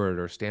Harvard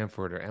or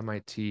Stanford or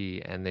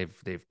MIT, and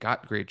they've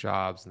got great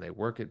jobs and they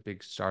work at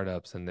big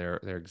startups and they're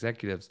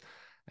executives.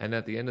 And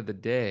at the end of the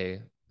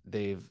day,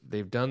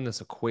 they've done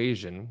this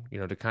equation,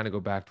 to kind of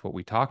go back to what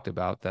we talked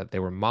about, that they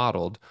were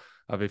modeled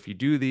of, if you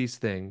do these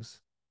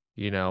things,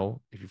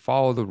 if you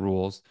follow the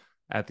rules,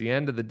 at the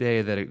end of the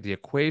day, that the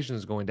equation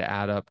is going to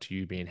add up to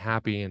you being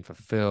happy and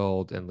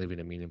fulfilled and living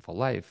a meaningful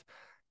life.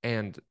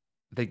 And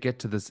they get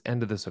to this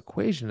end of this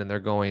equation and they're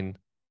going,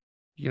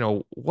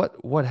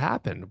 what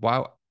happened?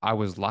 Why I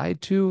was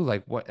lied to?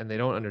 Like what? And they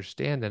don't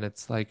understand. And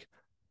it's like,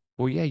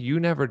 well, yeah, you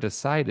never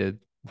decided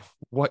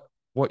what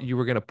you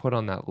were going to put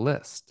on that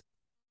list.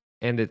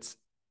 And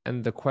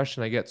the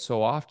question I get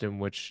so often,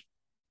 which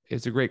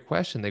is a great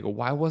question, they go,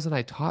 why wasn't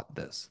I taught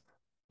this?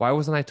 Why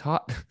wasn't I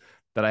taught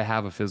that I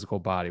have a physical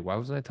body? Why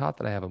wasn't I taught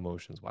that I have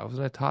emotions? Why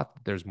wasn't I taught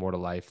that there's more to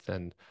life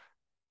than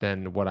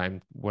than what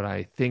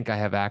I think I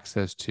have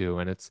access to.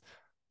 And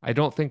I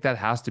don't think that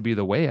has to be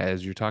the way.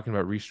 As you're talking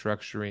about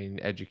restructuring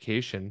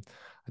education,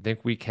 I think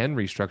we can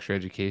restructure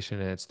education,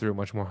 and it's through a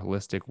much more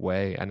holistic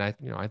way. And I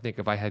think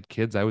if I had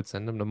kids, I would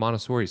send them to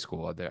Montessori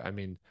school there. I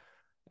mean,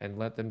 and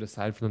let them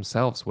decide for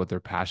themselves what they're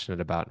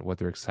passionate about and what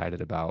they're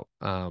excited about.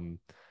 And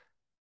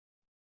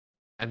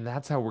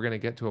that's how we're going to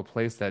get to a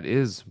place that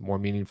is more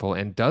meaningful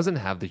and doesn't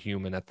have the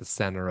human at the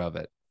center of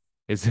it.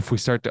 Is if we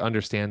start to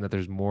understand that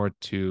there's more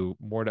to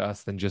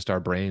us than just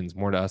our brains,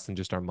 more to us than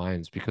just our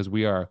minds, because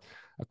we're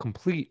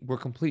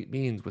complete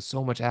beings with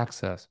so much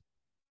access,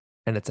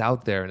 and it's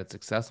out there and it's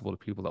accessible to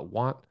people that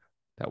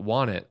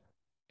want it.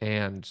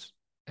 And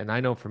and I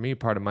know for me,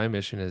 part of my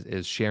mission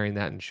is sharing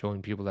that and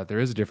showing people that there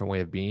is a different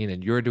way of being,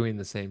 and you're doing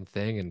the same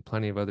thing, and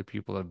plenty of other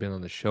people that have been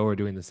on the show are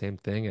doing the same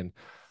thing. And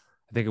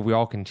I think if we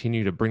all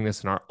continue to bring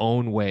this in our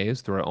own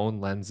ways, through our own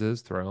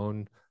lenses, through our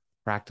own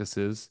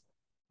practices,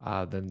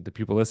 then the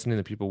people listening,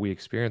 the people we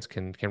experience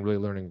can really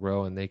learn and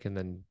grow, and they can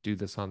then do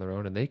this on their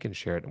own, and they can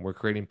share it. And we're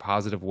creating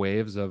positive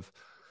waves of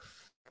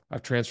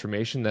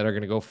transformation that are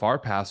going to go far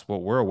past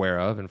what we're aware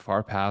of and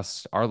far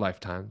past our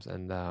lifetimes.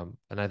 And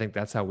I think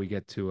that's how we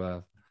get to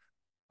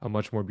a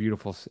much more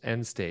beautiful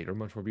end state, or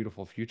much more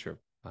beautiful future.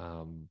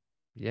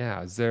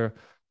 Yeah. Is there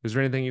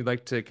anything you'd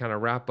like to kind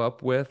of wrap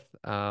up with?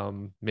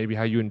 Maybe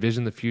how you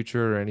envision the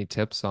future, or any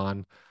tips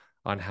on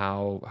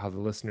how the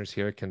listeners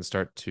here can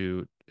start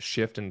to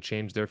shift and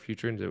change their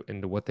future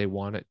into what they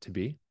want it to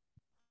be?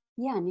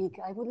 Yeah, Nick,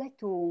 I would like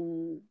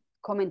to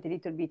comment a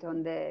little bit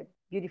on the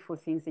beautiful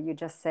things that you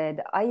just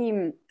said.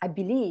 I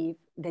believe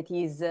that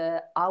is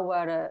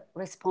our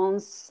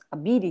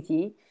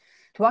responsibility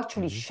to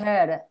actually Mm-hmm.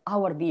 share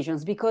our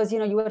visions, because you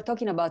were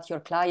talking about your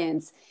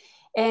clients,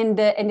 and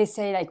they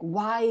say like,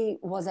 why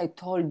was I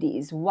told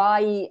this?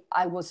 Why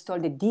I was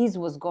told that this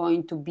was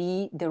going to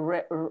be the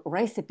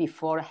recipe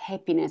for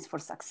happiness, for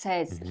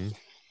success? Mm-hmm.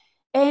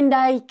 And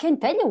I can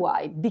tell you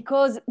why,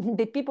 because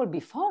the people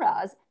before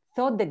us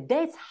thought that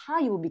that's how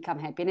you become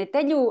happy. And I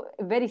tell you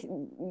a very,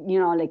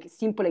 like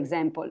simple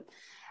example.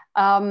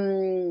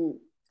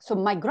 So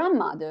my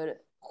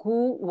grandmother,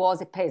 who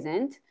was a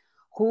peasant,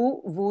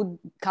 who would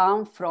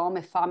come from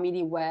a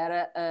family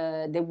where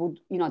they would,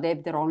 they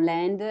have their own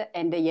land,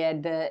 and they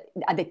had,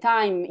 at the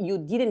time, you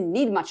didn't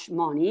need much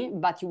money,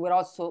 but you were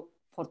also,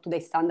 for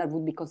today's standard,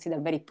 would be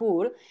considered very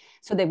poor.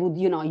 So they would,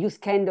 use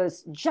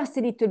candles just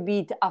a little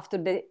bit after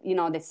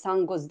the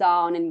sun goes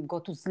down, and go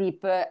to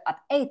sleep at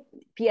 8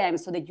 p.m.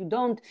 so that you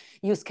don't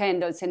use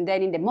candles. And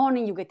then in the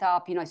morning you get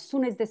up, as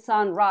soon as the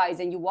sun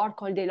rises, and you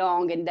work all day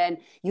long, and then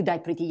you die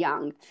pretty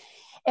young.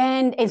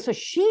 And so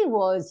she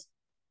was,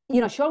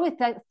 she always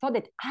thought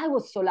that I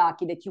was so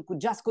lucky that you could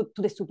just go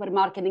to the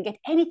supermarket and get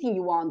anything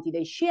you wanted.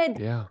 And she had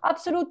Yeah.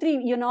 absolutely,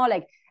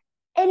 like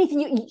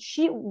anything.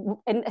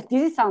 And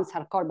this sounds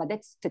hardcore, but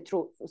that's the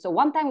truth. So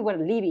one time we were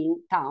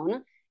leaving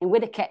town, and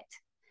with a cat,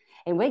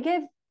 and we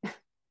gave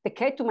the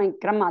cat to my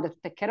grandmother to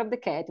take care of the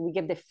cat. We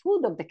gave the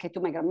food of the cat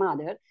to my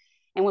grandmother.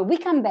 And when we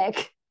come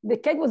back, the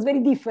cat was very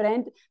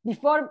different.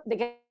 Before, the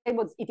cat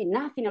was eating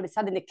nothing. All of a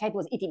sudden, the cat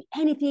was eating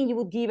anything you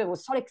would give. I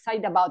was so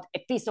excited about a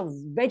piece of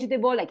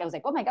vegetable. Like, I was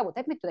like, oh my God, what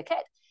happened to the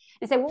cat?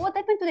 And I said, well, what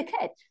happened to the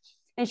cat?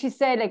 And she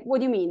said, like, what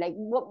do you mean? Like,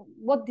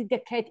 what did the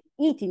cat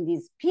eat in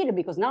this period?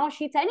 Because now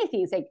she eats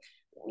anything. It's like,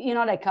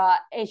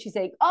 and she's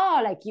like,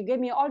 oh, like, you gave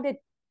me all the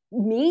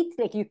meat,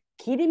 like, you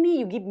kidding me?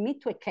 You give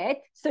meat to a cat?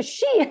 So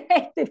she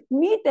ate the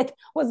meat that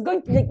was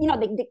going to,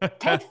 the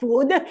cat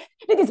food.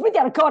 It is pretty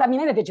hardcore. I mean,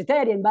 I'm a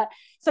vegetarian, but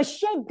so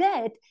she ate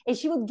that, and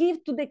she would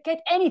give to the cat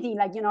anything,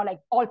 like, like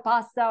all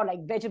pasta or like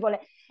vegetable.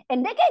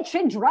 And the cat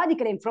changed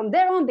radically. And from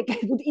there on, the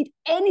cat would eat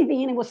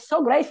anything, and it was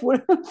so grateful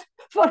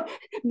for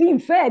being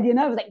fed.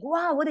 I was like,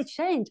 wow, what a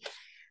change.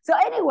 So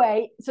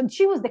anyway, so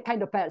she was the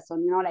kind of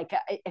person, like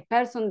a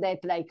person that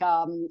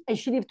and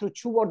she lived through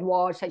 2 world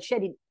wars, and she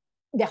had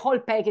the whole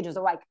package of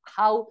like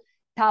how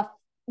tough,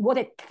 what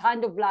a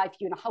kind of life,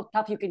 how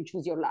tough you can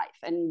choose your life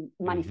and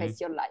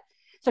manifest Mm-hmm. your life.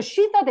 So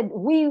she thought that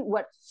we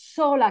were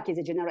so lucky as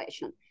a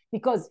generation,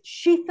 because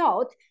she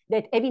thought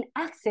that having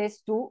access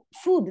to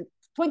food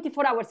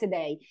 24 hours a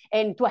day,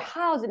 and to a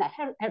house, and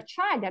her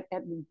child,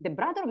 the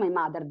brother of my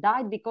mother,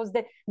 died because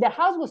their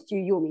house was too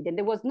humid, and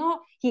there was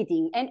no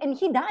heating, and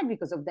he died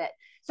because of that.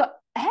 So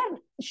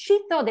she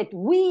thought that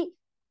we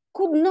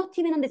could not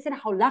even understand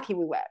how lucky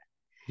we were.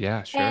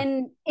 Yeah, sure.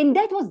 And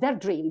that was their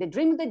dream. The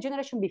dream of the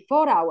generation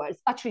before ours,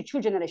 actually 2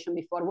 generations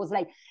before, was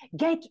like,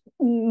 get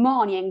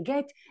money and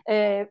get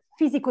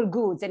physical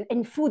goods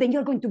and food, and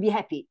you're going to be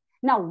happy.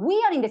 Now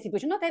we are in the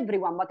situation, not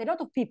everyone, but a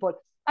lot of people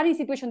are in a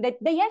situation that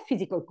they have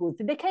physical goods.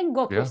 They can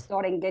go to a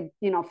store and get,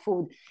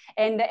 food,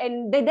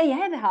 and they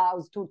have a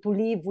house to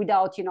live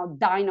without,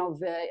 dying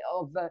of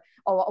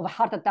a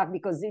heart attack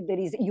because there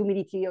is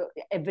humidity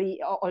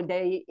all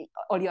day,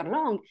 all year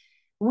long.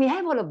 We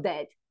have all of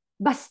that.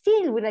 But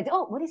still, we're like,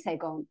 oh, wait a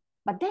second,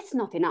 but that's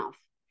not enough.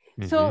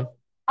 Mm-hmm. So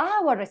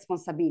our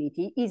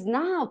responsibility is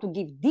now to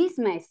give this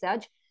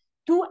message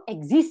to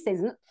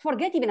existence.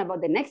 Forget even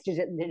about the next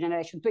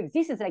generation, to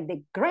existence, like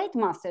the great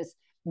masters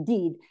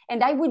did.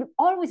 And I will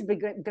always be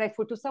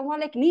grateful to someone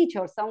like Nietzsche,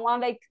 or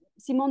someone like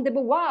Simone de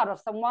Beauvoir, or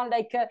someone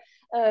like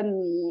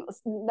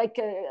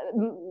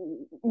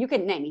you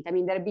can name it. I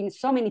mean, there have been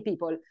so many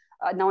people.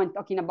 Now I'm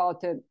talking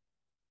about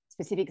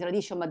specific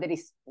tradition, but there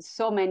is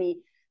so many,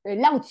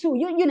 Lao Tzu,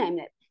 you name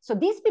it. So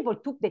these people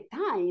took the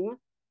time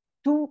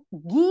to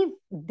give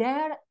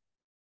their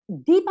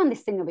deep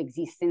understanding of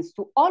existence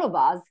to all of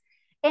us.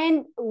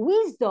 And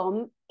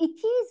wisdom, it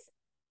is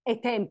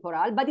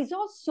atemporal, but it's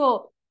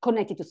also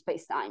connected to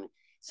space-time.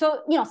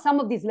 So, some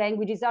of these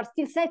languages are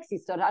still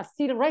sexist, or are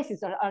still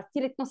racist, or are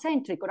still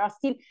ethnocentric, or are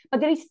still, but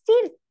there is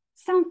still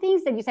some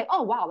things that you say,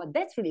 oh, wow, but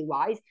that's really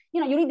wise.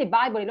 You read the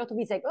Bible, a lot of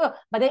it's like,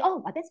 but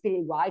that's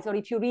very wise. Or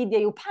if you read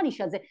the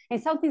Upanishads,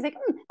 and some things like,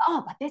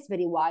 but that's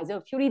very wise. Or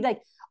if you read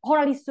like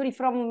oral history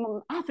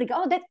from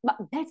Africa,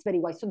 that's very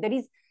wise. So there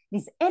is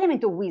this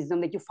element of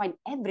wisdom that you find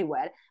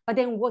everywhere. But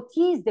then what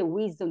is the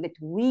wisdom that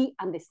we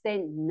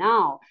understand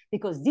now?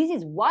 Because this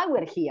is why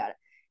we're here.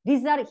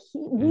 We are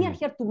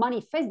here to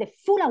manifest the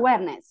full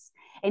awareness.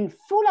 And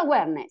full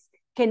awareness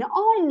can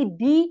only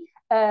be,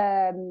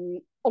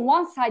 on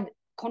one side,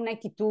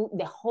 connected to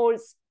the whole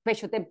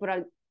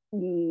spatio-temporal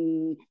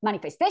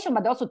manifestation,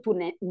 but also to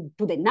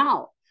the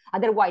now.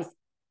 Otherwise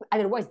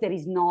there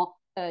is no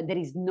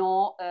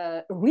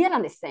real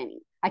understanding.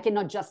 I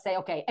cannot just say,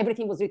 okay,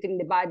 everything was written in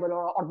the Bible,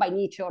 or by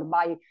Nietzsche, or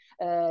by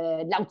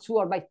Lao Tzu,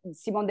 or by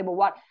Simone de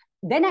Beauvoir.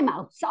 Then I'm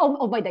out.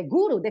 Or by the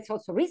guru. That's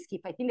also risky.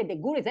 If I think that the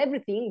guru is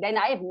everything, then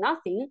I have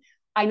nothing.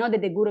 I know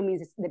that the guru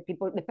means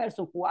the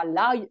person who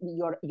allow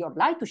your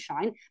light to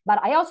shine. But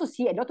I also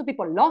see a lot of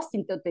people lost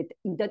into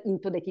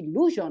that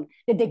illusion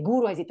that the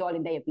guru has it all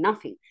and they have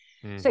nothing.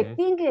 Mm-hmm. So I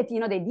think that,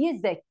 the idea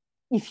is that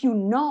if you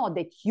know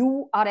that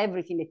you are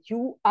everything, that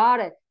you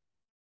are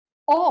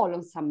all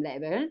on some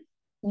level,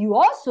 you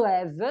also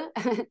have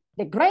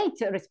the great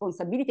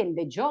responsibility and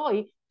the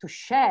joy to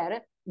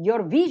share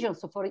your vision.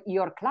 So for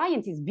your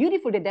clients, it's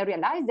beautiful that they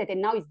realize that,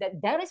 and now it's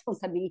their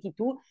responsibility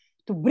to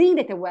bring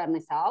that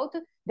awareness out,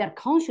 their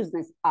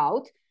consciousness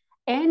out,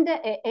 and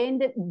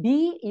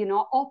be,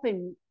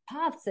 open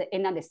paths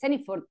and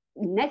understanding for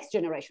next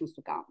generations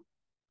to come.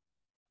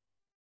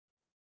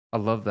 I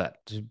love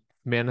that. To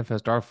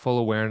manifest our full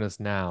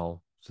awareness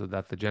now, so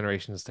that the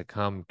generations to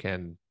come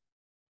can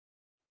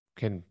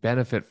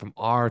benefit from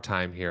our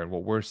time here and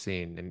what we're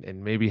seeing,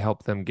 and maybe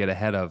help them get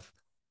ahead of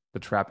the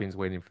trappings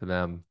waiting for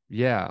them.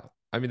 Yeah.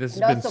 I mean, this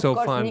has been so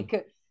fun.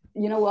 Nick,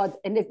 you know what?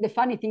 And the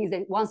funny thing is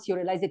that once you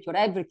realize that you're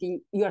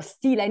everything, you are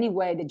still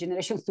anyway the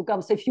generations to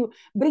come. So if you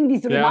bring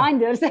these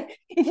reminders,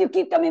 if you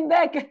keep coming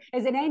back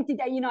as an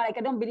entity, like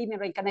I don't believe in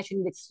reincarnation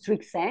in the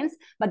strict sense,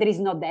 but there is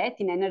no death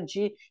in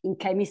energy. In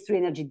chemistry,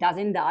 energy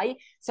doesn't die.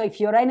 So if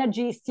your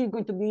energy is still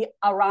going to be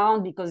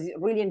around because you're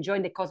really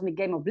enjoying the cosmic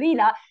game of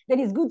Leela, that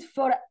is good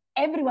for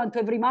everyone to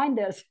have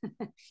reminders.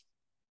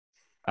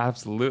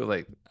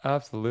 Absolutely.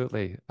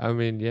 I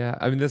mean,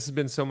 this has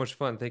been so much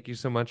fun. Thank you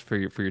so much for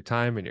your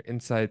time and your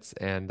insights.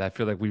 And I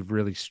feel like we've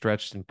really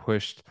stretched and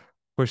pushed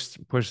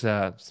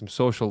some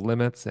social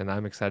limits. And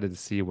I'm excited to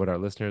see what our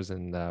listeners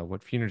and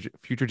what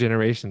future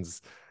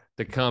generations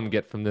to come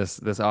get from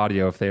this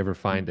audio if they ever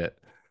find it.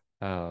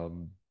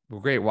 Well,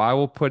 great. Well, I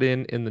will put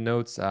in the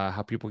notes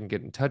how people can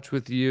get in touch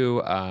with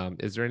you.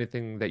 Is there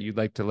anything that you'd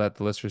like to let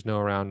the listeners know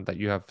around that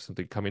you have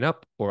something coming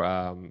up, or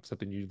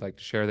something you'd like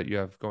to share that you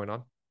have going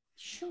on?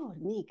 Sure,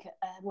 Nick.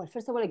 Well,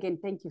 first of all, again,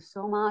 thank you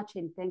so much,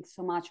 and thanks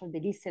so much all the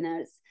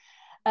listeners.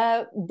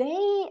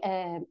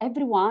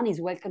 Everyone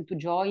is welcome to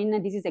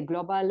join. This is a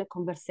global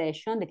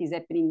conversation that is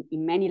happening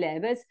in many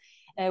levels.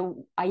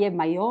 I have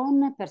my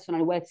own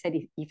personal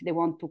website if they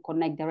want to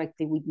connect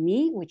directly with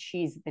me, which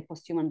is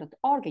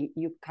posthuman.org, and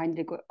you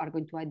kindly are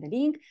going to add the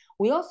link.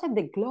 We also have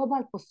the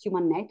Global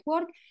Posthuman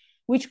Network,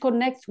 which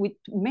connects with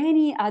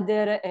many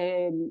other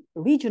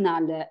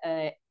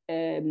regional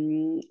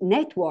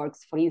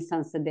networks, for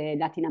instance, the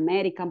Latin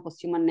American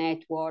Posthuman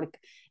Network,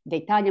 the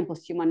Italian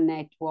Posthuman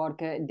Network,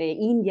 the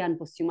Indian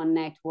Posthuman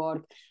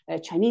Network,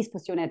 Chinese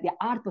Posthuman Network, the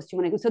Art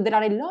Posthuman Network. So there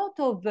are a lot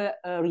of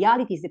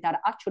realities that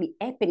are actually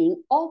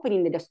happening,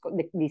 opening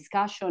the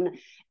discussion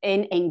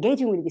and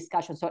engaging with the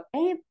discussion. So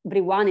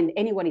everyone and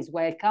anyone is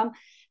welcome.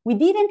 We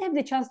didn't have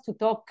the chance to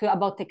talk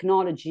about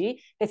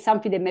technology. That's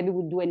something that maybe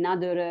we'll do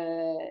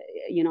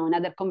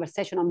another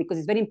conversation on, because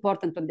it's very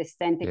important to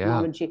understand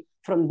technology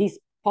from this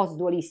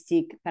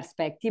post-dualistic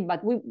perspective, but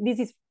this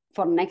is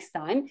for next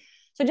time.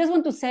 So I just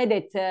want to say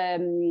that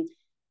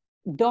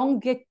don't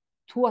get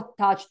too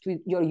attached to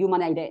your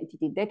human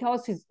identity. That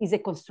also is a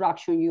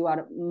construction. You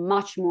are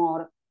much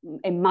more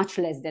and much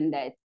less than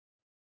that.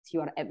 You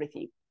are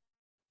everything.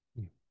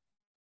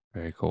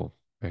 Very cool.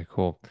 Very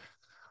cool.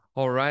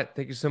 All right.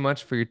 Thank you so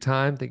much for your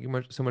time. Thank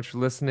you so much for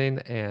listening.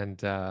 And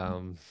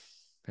for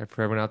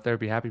everyone out there,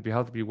 be happy, be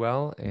healthy, be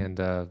well, and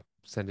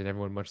sending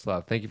everyone much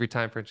love. Thank you for your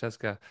time,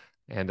 Francesca.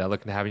 And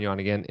looking to having you on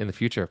again in the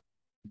future.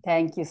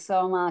 Thank you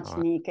so much,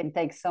 Nick, and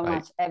thanks so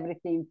much,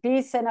 everything.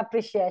 Peace and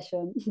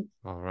appreciation.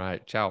 All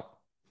right. Ciao.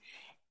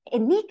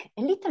 And Nick,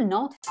 a little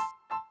note.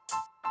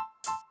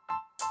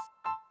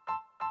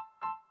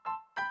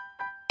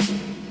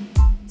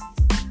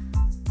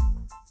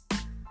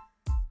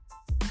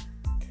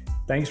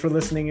 Thanks for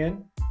listening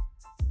in.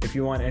 If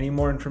you want any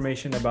more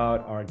information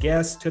about our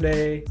guests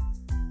today,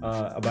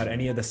 about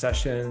any of the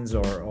sessions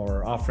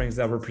or offerings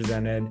that were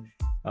presented,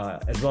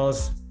 as well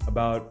as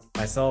about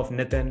myself,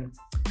 Nitin,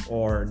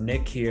 or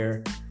Nick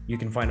here, you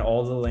can find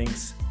all the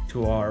links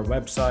to our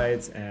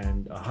websites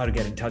and how to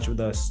get in touch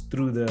with us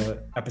through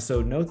the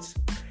episode notes.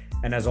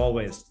 And as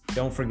always,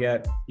 don't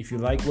forget, if you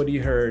like what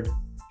you heard,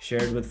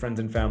 share it with friends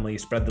and family,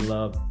 spread the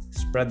love,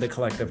 spread the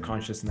collective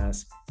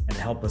consciousness, and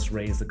help us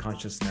raise the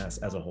consciousness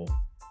as a whole.